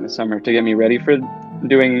shifts during the summer to get me ready for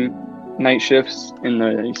doing night shifts in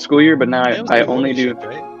the school year, but now I only do... Shift,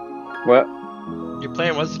 right? What? Your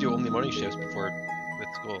plan was to do only morning shifts before with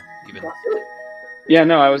school, even. Yeah,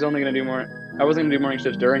 no, I wasn't gonna do morning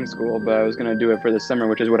shifts during school, but I was gonna do it for the summer,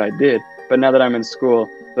 which is what I did. But now that I'm in school,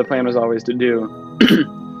 the plan was always to do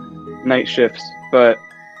night shifts. But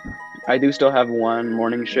I do still have 1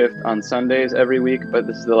 morning shift on Sundays every week, but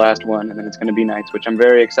this is the last one, and then it's gonna be nights, which I'm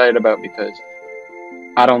very excited about because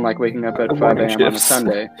I don't like waking up at 5 a.m. on a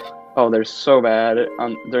Sunday. Oh, they're so bad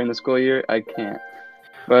during the school year. I can't.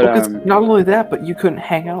 But well, not only that, but you couldn't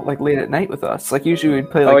hang out like late at night with us. Like usually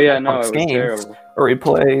we'd play like it was games, terrible. or we'd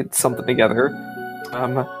play something together.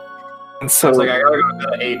 And so I was like, I gotta go to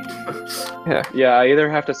bed at 8. Yeah, I either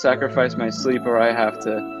have to sacrifice my sleep or I have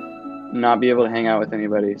to not be able to hang out with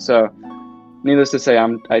anybody. So, needless to say,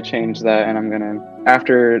 I changed that, and I'm gonna,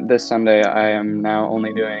 after this Sunday, I am now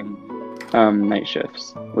only doing night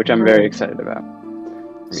shifts, which I'm very excited about.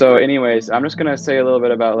 So, anyways, I'm just gonna say a little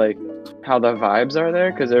bit about like how the vibes are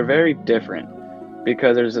there, because they're very different.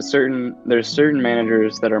 Because there's certain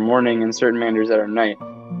managers that are morning and certain managers that are night,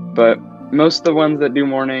 but most of the ones that do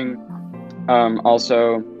morning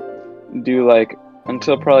also do like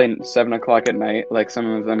until probably 7 o'clock at night. Like some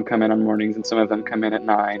of them come in on mornings and some of them come in at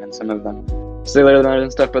 9 and some of them stay later than that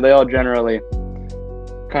and stuff, but they all generally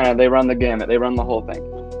they run the gamut, they run the whole thing.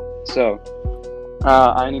 So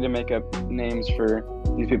I need to make up names for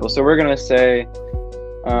these people. So we're gonna say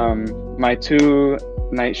my 2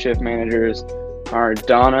 night shift managers are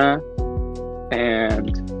Donna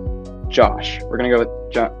and Josh. We're gonna go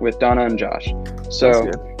with Donna and Josh.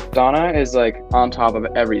 So Donna is like on top of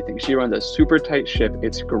everything. She runs a super tight ship.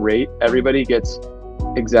 It's great. Everybody gets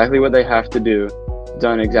exactly what they have to do,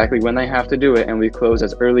 done exactly when they have to do it, and we close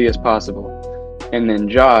as early as possible. And then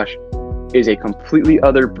Josh is a completely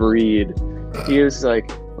other breed. He is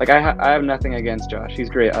like I have nothing against Josh. He's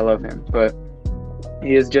great. I love him, but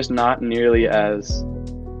he is just not nearly as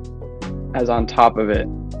on top of it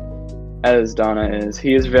as Donna is.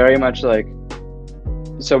 He is very much like,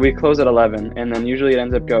 so we close at 11, and then usually it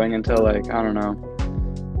ends up going until like, I don't know,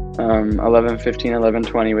 11:15,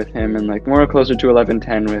 11:20 with him, and like more closer to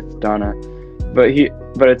 11:10 with Donna. But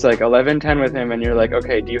it's like 11:10 with him, and you're like,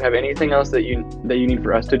 okay, do you have anything else that you need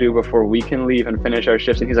for us to do before we can leave and finish our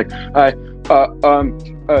shifts? And he's like,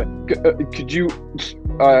 could you,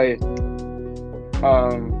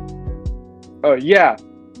 yeah,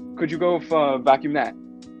 could you go vacuum that?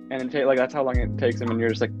 And that's how long it takes him, and you're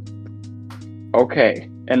just like, okay.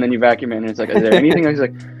 And then you vacuum it, and it's like, is there anything else? He's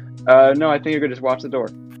like, no, I think you could just watch the door.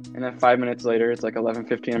 And then 5 minutes later, it's like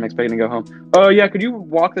 11:15, I'm expecting to go home. Oh yeah, could you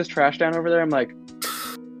walk this trash down over there? I'm like,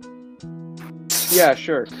 yeah,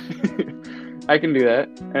 sure. I can do that.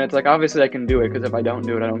 And it's like, obviously I can do it, because if I don't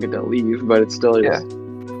do it, I don't get to leave, but it's still,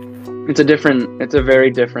 it's a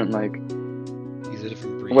very different, like, He's a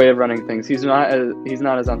different breed. way of running things. He's not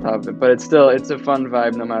as on top of it, but it's a fun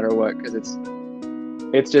vibe no matter what, because it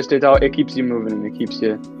keeps you moving and it keeps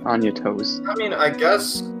you on your toes. I mean, I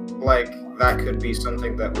guess like that could be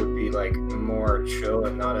something that would be like more chill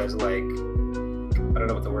and not as like, I don't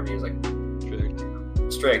know what the word is, like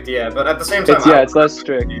strict. Yeah, but at the same time, it's less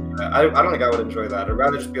strict. I don't think I would enjoy that. I'd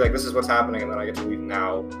rather just be like, this is what's happening, and then I get to leave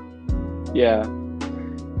now. Yeah.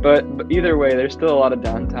 But either way, there's still a lot of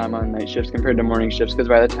downtime on night shifts compared to morning shifts, because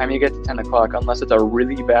by the time you get to 10 o'clock, unless it's a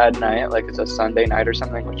really bad night, like it's a Sunday night or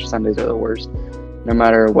something, which Sundays are the worst, no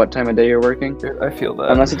matter what time of day you're working. I feel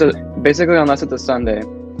that. Unless it's a Sunday,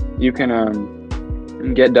 you can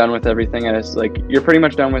get done with everything you're pretty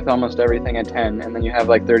much done with almost everything at 10, and then you have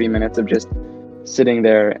like 30 minutes of just sitting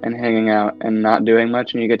there and hanging out and not doing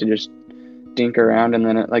much, and you get to just dink around, and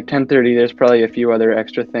then at like 10:30, there's probably a few other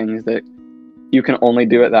extra things that you can only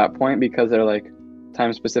do at that point because they're like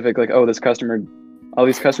time specific, like, oh, all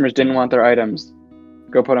these customers didn't want their items,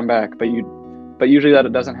 go put them back, but usually that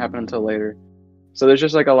doesn't happen until later. So there's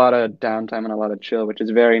just like a lot of downtime and a lot of chill, which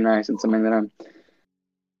is very nice and something that I'm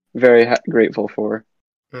very grateful for.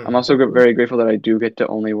 I'm also very grateful that I do get to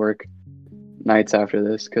only work nights after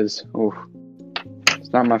this, because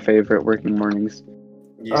it's not my favorite working mornings.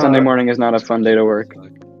 Yeah. Sunday morning is not a fun day to work.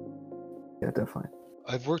 Yeah, definitely.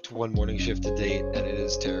 I've worked 1 morning shift to date, and it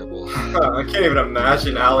is terrible. I can't even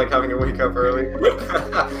imagine Alec having to wake up early.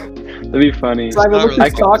 That'd be funny. Simon, look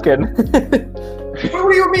who's talking. What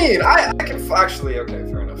do you mean? I can actually. Okay,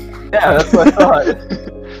 fair enough. Yeah, that's what I thought.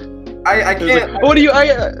 I It was can't. like, what do you?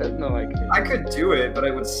 No, I can't. I could do it, but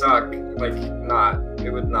it would suck. Like, not. It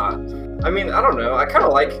would not. I mean, I don't know. I kind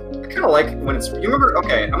of like when it's. You remember?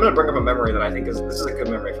 Okay, I'm gonna bring up a memory that I think this is a good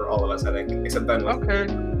memory for all of us. I think, except Ben wasn't.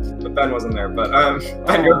 Okay. But Ben wasn't there. But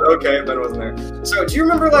Ben goes, okay, Ben wasn't there. So, do you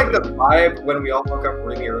remember like the vibe when we all woke up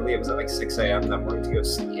really early? It was at like 6 a.m. that morning to go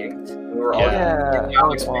skiing. And we were all Yeah, in that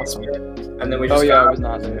Alex was awesome. basement, and then we just got I was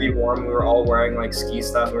not there. really warm. We were all wearing like ski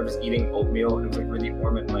stuff. We were just eating oatmeal, and it was like really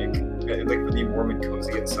warm and like really warm and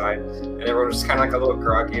cozy inside. And everyone was just kind of like a little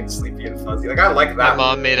groggy and sleepy and fuzzy. Like I like My that.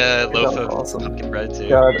 mom made a loaf was of awesome. pumpkin bread too.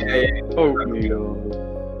 God, Yeah, yeah, Oatmeal.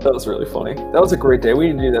 that was really funny. That was a great day. We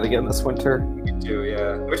need to do that again this winter. me too.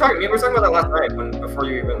 Yeah, we were talking about that last night before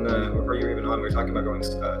you were even on. We were talking about going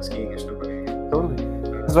skiing or snowboarding. Totally.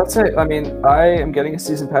 I was about to say, I mean, I am getting a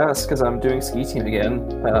season pass because I'm doing ski team again.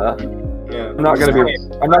 Yeah, I'm not gonna be.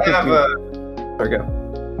 I'm not I have gonna be. There we go.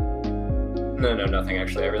 No, nothing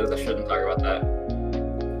actually. I realized I shouldn't talk about that.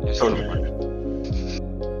 There's so much money.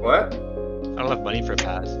 What? I don't have money for a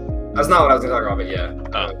pass. That's not what I was gonna talk about, but yeah.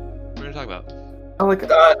 What are you gonna talk about? I like.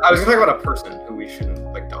 I was gonna talk about a person who we shouldn't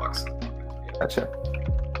like dox. Gotcha.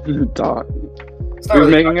 Dog. It's not He was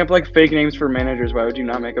really making up like fake names for managers. Why would you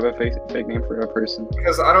not make up a fake name for a person?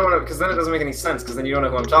 because I don't want to. Because then it doesn't make any sense. Because then you don't know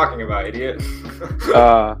who I'm talking about, idiot.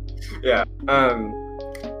 Yeah.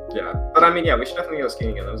 Yeah. But I mean, yeah, we should definitely go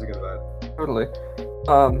skiing again. That was a good vibe. Totally.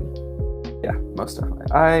 Yeah, most definitely.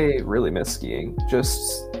 I really miss skiing. Just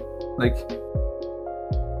like,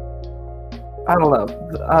 I don't know.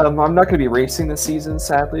 I'm not going to be racing this season,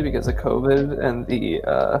 sadly, because of COVID and the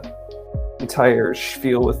entire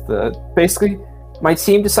spiel with the. Basically, my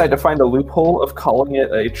team decided to find a loophole of calling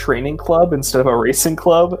it a training club instead of a racing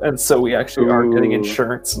club, and so we actually aren't getting Ooh.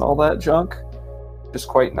 insurance and all that junk. Just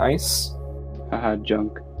quite nice. Haha,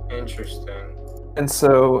 junk. Interesting. And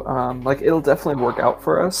so, like, it'll definitely work out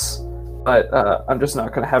for us, but I'm just not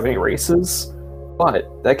going to have any races.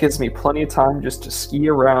 But that gives me plenty of time just to ski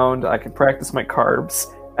around. I can practice my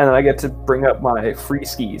carbs, and then I get to bring up my free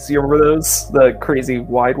skis. You remember those? The crazy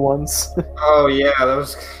wide ones? Oh yeah,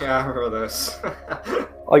 those. Yeah, I remember those.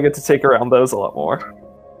 I get to take around those a lot more.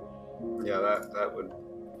 Yeah, that would.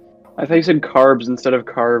 I thought you said carbs instead of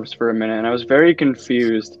carves for a minute, and I was very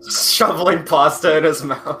confused. Shoveling pasta in his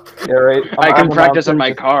mouth. Yeah, right? I can practice on my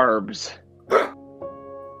mountain- carbs. That'd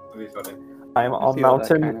be funny. I'm on feel that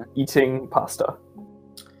mountain kinda. eating pasta.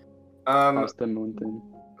 Pasta mountain.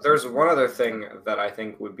 There's one other thing that I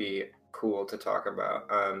think would be cool to talk about,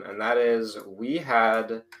 and that is we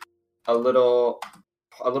had a little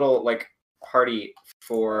like party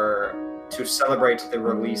to celebrate the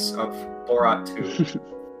release of Borat 2.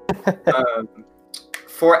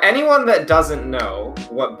 For anyone that doesn't know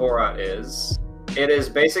what Borat is, it is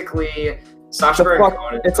basically Sacha Baron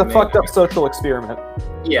Cohen. It's a fucked up social experiment.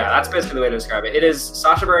 Yeah, that's basically the way to describe it. It is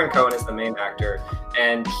Sacha Baron Cohen is the main actor,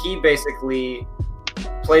 and he basically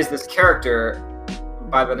plays this character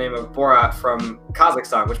by the name of Borat from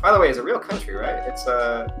Kazakhstan, which, by the way, is a real country, right?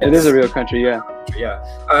 It is a real country, yeah. Yeah.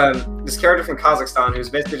 This character from Kazakhstan who's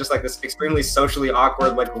basically just like this extremely socially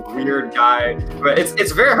awkward, like weird guy. But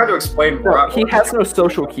it's very hard to explain No, Borat. he has no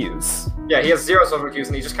social cues. Yeah, he has zero social cues,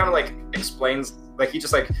 and he just kind of like explains, like he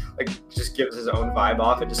just like just gives his own vibe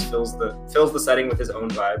off. It just fills the setting with his own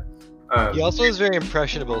vibe. He also is very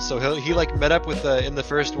impressionable. So he like met up with in the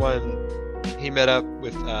first one. He met up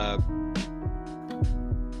with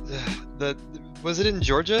was it in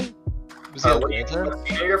Georgia? Was it Atlanta?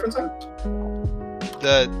 Your girlfriend's name?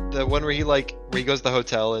 The one where he goes to the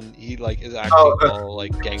hotel and he like is acting all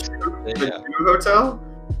like gangster. The Yeah. Jew hotel?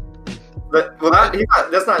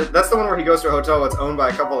 That's the one where he goes to a hotel that's owned by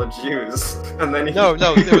a couple of Jews, and then No,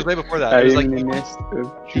 it was way before that. It was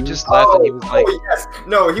like he just left and he was like, yes,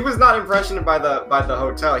 no, he was not impressioned by the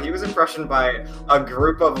hotel. He was impressioned by a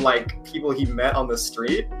group of like people he met on the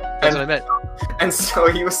street, that's what I meant. and so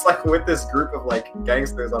he was like with this group of like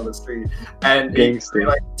gangsters on the street, and they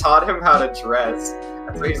like taught him how to dress.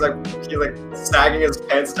 And so he's like sagging his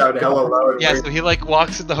pants down hella low. And Yeah, so he like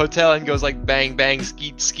walks in the hotel and goes like bang bang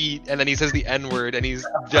skeet skeet, and then he says the N-word, and he's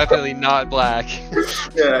definitely not black.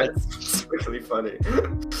 Yeah, it's really funny.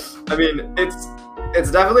 I mean,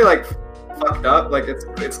 it's definitely like fucked up. Like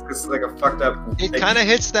it's like a fucked up. It kind of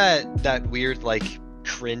hits that weird like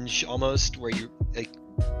cringe almost, where you like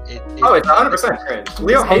it. Oh, it's 100% cringe.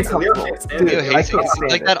 Leo hates it. Leo can't stand Dude, it. Leo hates I can't it. stand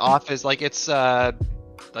It's like it. that Office, like it's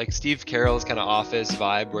like Steve Carell's kind of Office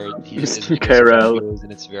vibe, where he's Steve Carell.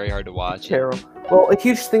 and it's very hard to watch. Carol. Well, a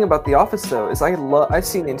huge thing about The Office, though, is I've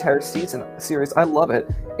seen the entire series. I love it.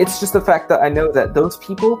 It's just the fact that I know that those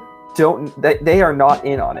people they are not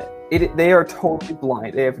in on it. They are totally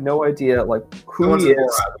blind. They have no idea like The who ones he in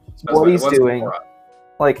is, Borat, what he's What's doing. Borat?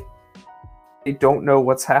 Like, they don't know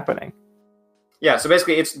what's happening. Yeah, so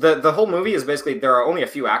basically, it's the whole movie is basically there are only a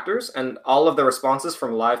few actors, and all of the responses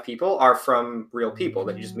from live people are from real people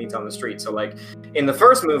that he just meets on the street. So, like in the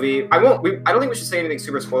first movie, I don't think we should say anything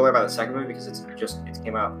super spoiler about the second movie because it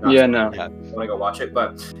came out. Yeah, no. I want to go watch it,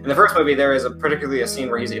 but in the first movie, there is particularly a scene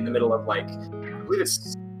where he's in the middle of like, I believe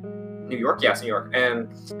it's New York. Yeah, it's New York,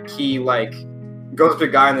 and he like goes up to a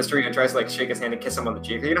guy in the street and tries to like shake his hand and kiss him on the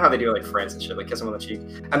cheek. You know how they do like France and shit, like kiss him on the cheek.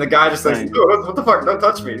 And the guy just like, oh, what the fuck? Don't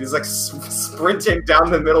touch me. He's like sprinting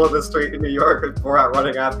down the middle of the street in New York with Borat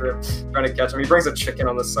running after him, trying to catch him. He brings a chicken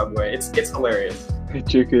on the subway. It's hilarious.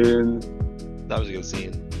 Chicken. That was a good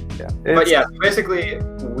scene. Yeah. But yeah, basically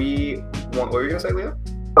what were you gonna say, Leo?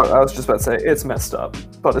 I was just about to say it's messed up,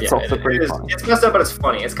 but it's also pretty funny. It's messed up, but it's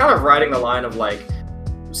funny. It's kind of riding the line of like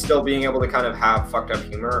still being able to kind of have fucked up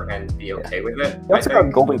humor and be okay with it. That's got a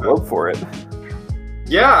Golden Globe for it.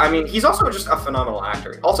 Yeah, I mean, he's also just a phenomenal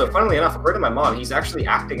actor. Also, funnily enough, according to my mom, he's actually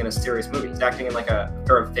acting in a serious movie. He's acting in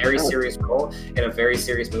a very serious role in a very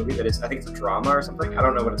serious movie that is, I think it's a drama or something. I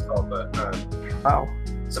don't know what it's called, but Wow.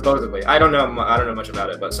 supposedly, I don't know much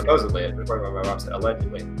about it, but supposedly, according to my mom said,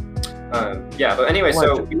 allegedly. Yeah, but anyway,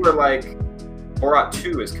 so we were like, Borat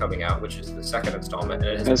 2 is coming out, which is the second installment,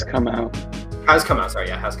 and it has come out. Has come out.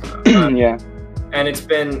 Yeah. And it's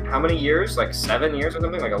been how many years? Like 7 years or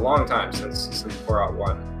something? Like a long time since Borat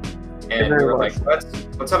 1. And we were like,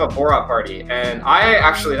 let's have a Borat party. And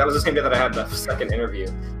that was the same day that I had the second interview.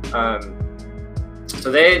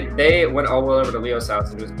 So they went all over to Leo's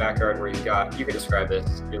house into his backyard where you can describe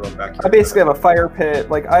this, your little backyard. I basically have a fire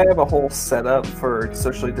pit. Like, I have a whole setup for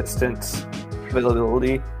socially distant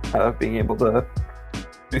availability of being able to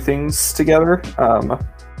do things together.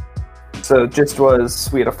 So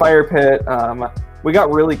we had a fire pit. We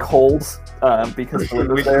got really cold because the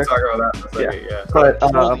wind was there. We should talk about that. Yeah. But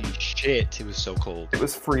Holy shit, it was so cold. it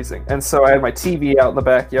was freezing, and so I had my TV out in the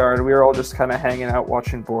backyard. We were all just kind of hanging out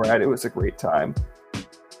watching Borat. It was a great time.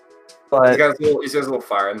 But He's got a little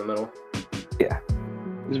fire in the middle.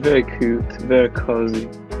 It's very cute, very cozy.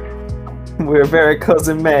 we're very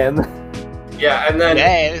cousin men. Yeah, and then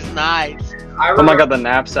Yeah, it's nice. Oh my god, the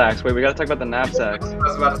knapsacks. Wait, we gotta talk about the knapsacks. I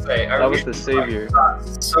was about to say. That was the savior.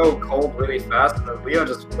 Got so cold really fast, and then Leo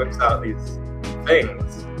just whips out these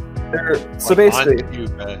things. So basically,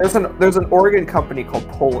 there's an Oregon company called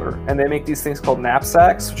Polar, and they make these things called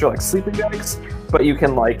knapsacks, which are like sleeping bags, but you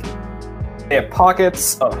can they have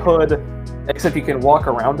pockets, a hood, except you can walk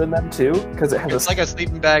around in them too, because It's like a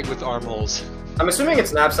sleeping bag with armholes. I'm assuming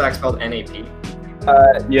it's knapsack spelled N-A-P.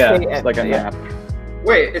 Yeah, K-N, it's like a nap.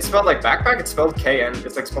 Wait, it's spelled like backpack? It's spelled K-N.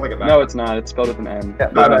 It's like spelled like a backpack. No, it's not. It's spelled with an N. Yeah,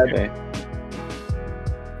 Not okay.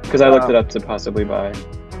 a because I looked it up to possibly buy.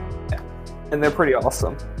 and they're pretty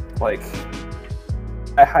awesome. Like,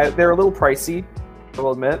 they're a little pricey, I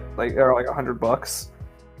will admit. Like, they're like $100.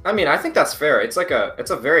 I mean, I think that's fair. It's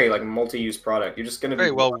a very like multi-use product. You're just gonna Very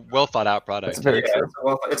be well thought out product. It's very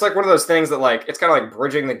true. it's like one of those things that like it's kind of like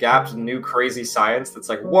bridging the gap to new crazy science. That's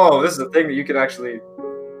like, whoa, this is a thing that you can actually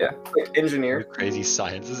like engineer. Crazy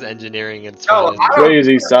science. This is engineering and No, science. I don't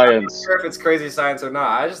Crazy care. science. I don't care if it's crazy science or not.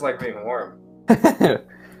 I just like being warm.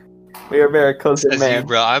 We are very cousin Says men. you,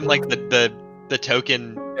 bro. I'm like the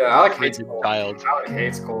token Yeah, I like hates rigid cold. child. I like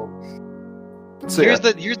hates cold. So, Here's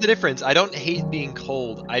the difference. I don't hate being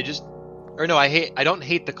cold. I don't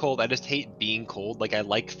hate the cold. I just hate being cold. Like, I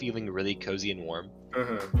like feeling really cozy and warm.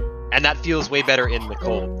 Mm-hmm. And that feels way better in the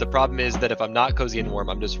cold. The problem is that if I'm not cozy and warm,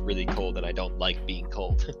 I'm just really cold, and I don't like being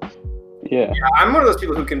cold. Yeah. Yeah, I'm one of those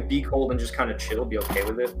people who can be cold and just kind of chill, be okay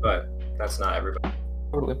with it, but that's not everybody.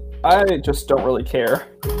 Totally. I just don't really care.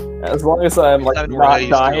 As long as I'm like I'm not raised to,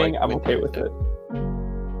 dying, like, I'm okay with it.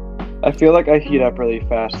 I feel like I heat up really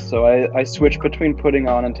fast, so I switch between putting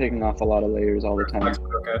on and taking off a lot of layers all the time.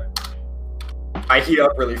 Okay. I heat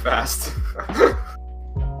up really fast.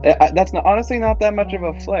 That's honestly not that much of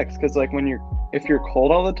a flex, because like if you're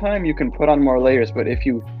cold all the time, you can put on more layers, but if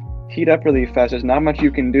you heat up really fast, there's not much you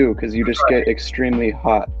can do because you just get extremely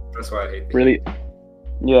hot. That's why I hate Really,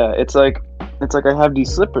 yeah. It's like I have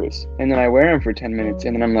these slippers, and then I wear them for 10 minutes,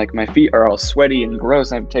 and then I'm like, my feet are all sweaty and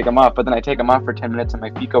gross, and I take them off, but then I take them off for 10 minutes, and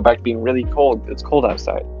my feet go back to being really cold. It's cold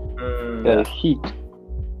outside. The heat.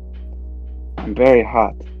 I'm very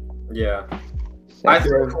hot. Yeah. I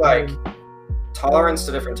think like tolerance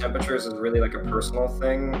to different temperatures is really like a personal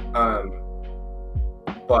thing.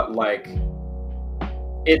 But like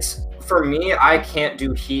it's for me, I can't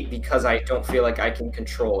do heat because I don't feel like I can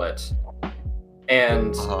control it.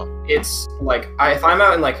 And it's like if I'm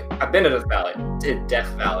out in like I've been to Death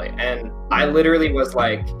Valley, and I literally was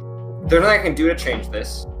like, there's nothing I can do to change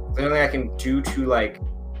this. There's nothing I can do to like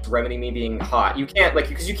remedy me being hot. You can't like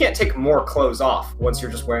because you can't take more clothes off once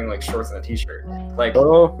you're just wearing like shorts and a t-shirt. Like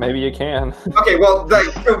Oh, maybe you can. okay, well like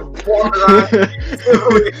walk around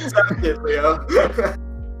totally accepted, Leo.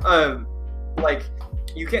 Like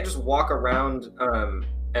you can't just walk around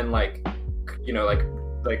and like you know like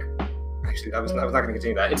actually I was not going to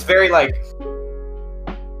continue that. It's very like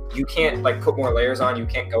you can't like put more layers on. You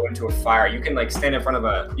can't go into a fire. You can like stand in front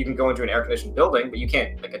of you can go into an air conditioned building, but you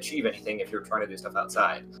can't like achieve anything if you're trying to do stuff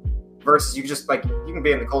outside. Versus you just like you can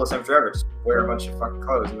be in the coldest temperature ever, just wear a bunch of fucking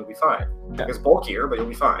clothes and you'll be fine. Yeah. It's bulkier, but you'll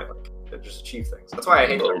be fine. Like just achieve things. That's why I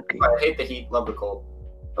hate the heat, love the cold.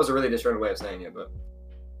 That was a really distorted way of saying it, but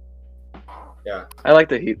yeah. I like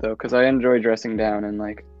the heat though, because I enjoy dressing down and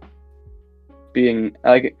like being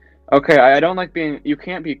like. Okay, I don't like being. You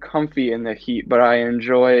can't be comfy in the heat, but I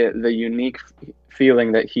enjoy the unique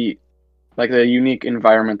feeling that heat, like the unique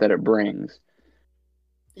environment that it brings.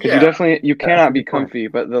 Because you cannot be comfy,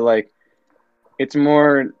 but it's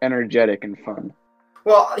more energetic and fun.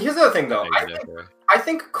 Well, here's the other thing though. I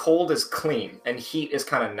think cold is clean and heat is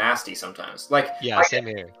kind of nasty sometimes. Like yeah, same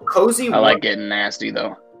here. Cozy. I like getting nasty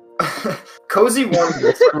though. Cozy warm.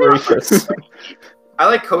 Gracious. I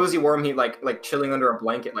like cozy warm heat, like chilling under a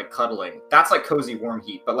blanket, like cuddling. That's like cozy warm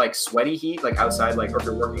heat. But like sweaty heat, like outside, like or if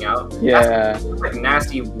you're working out, yeah, that's like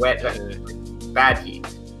nasty, wet, bad heat.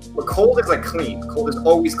 But cold is like clean. Cold is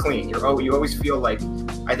always clean. You always feel like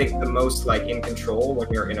I think the most like in control when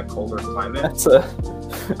you're in a colder climate.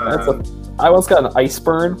 I once got an ice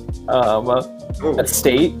burn at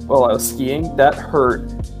State while I was skiing. That hurt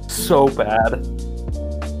so bad.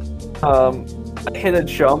 I hit a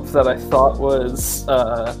jump that I thought was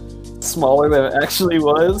smaller than it actually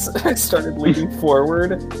was. I started leaning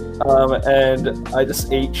forward, and I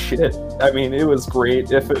just ate shit. I mean, it was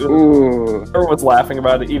great. Everyone was laughing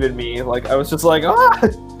about it, even me. Like, I was just like, ah!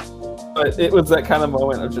 But it was that kind of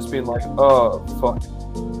moment of just being like, oh, fuck.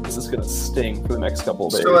 This is gonna sting for the next couple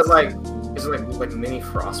of days. So is it like mini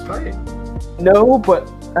frostbite? No,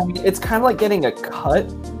 but, I mean, it's kind of like getting a cut,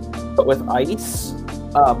 but with ice.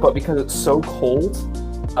 But because it's so cold,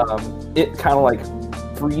 it kind of like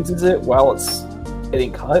freezes it while it's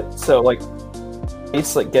getting cut. So like,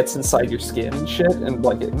 ice like gets inside your skin and shit, and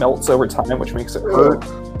like it melts over time, which makes it hurt.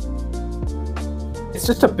 It's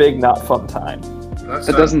just a big, not fun time.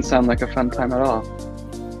 It doesn't sound like a fun time at all.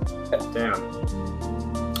 Damn.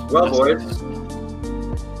 Well, boys,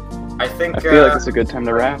 I think I feel like it's a good time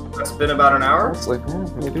to wrap. It's been about an hour. It's like,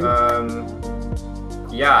 maybe.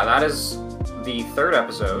 Yeah, that is the third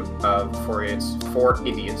episode of Four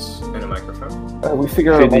Idiots and a Microphone. We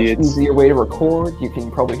figured out a much easier way to record. You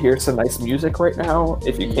can probably hear some nice music right now.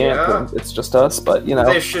 If you can't, then it's just us. But you know,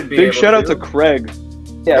 they should be. Big shout out to Craig.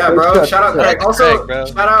 Yeah, bro. Shout out Craig. Also,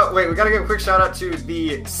 shout out. Wait, we gotta give a quick shout out to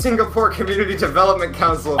the Singapore Community Development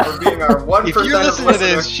Council for being our 1% If you're listening to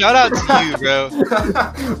this, shout out to you, bro.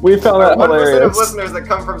 We found that hilarious. 1% of listeners that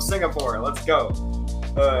come from Singapore. Let's go.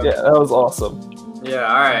 Yeah, that was awesome. Yeah,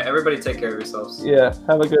 alright. Everybody take care of yourselves. Yeah,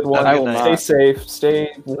 have a good one. Stay safe,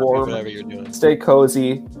 stay warm, whatever you're doing. Stay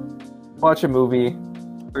cozy, watch a movie,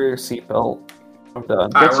 wear your seatbelt. I'm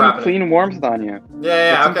done. Get some clean warmth on you.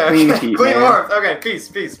 Yeah, okay. Clean heat, clean man. warmth. Okay,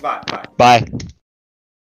 peace, bye. Bye.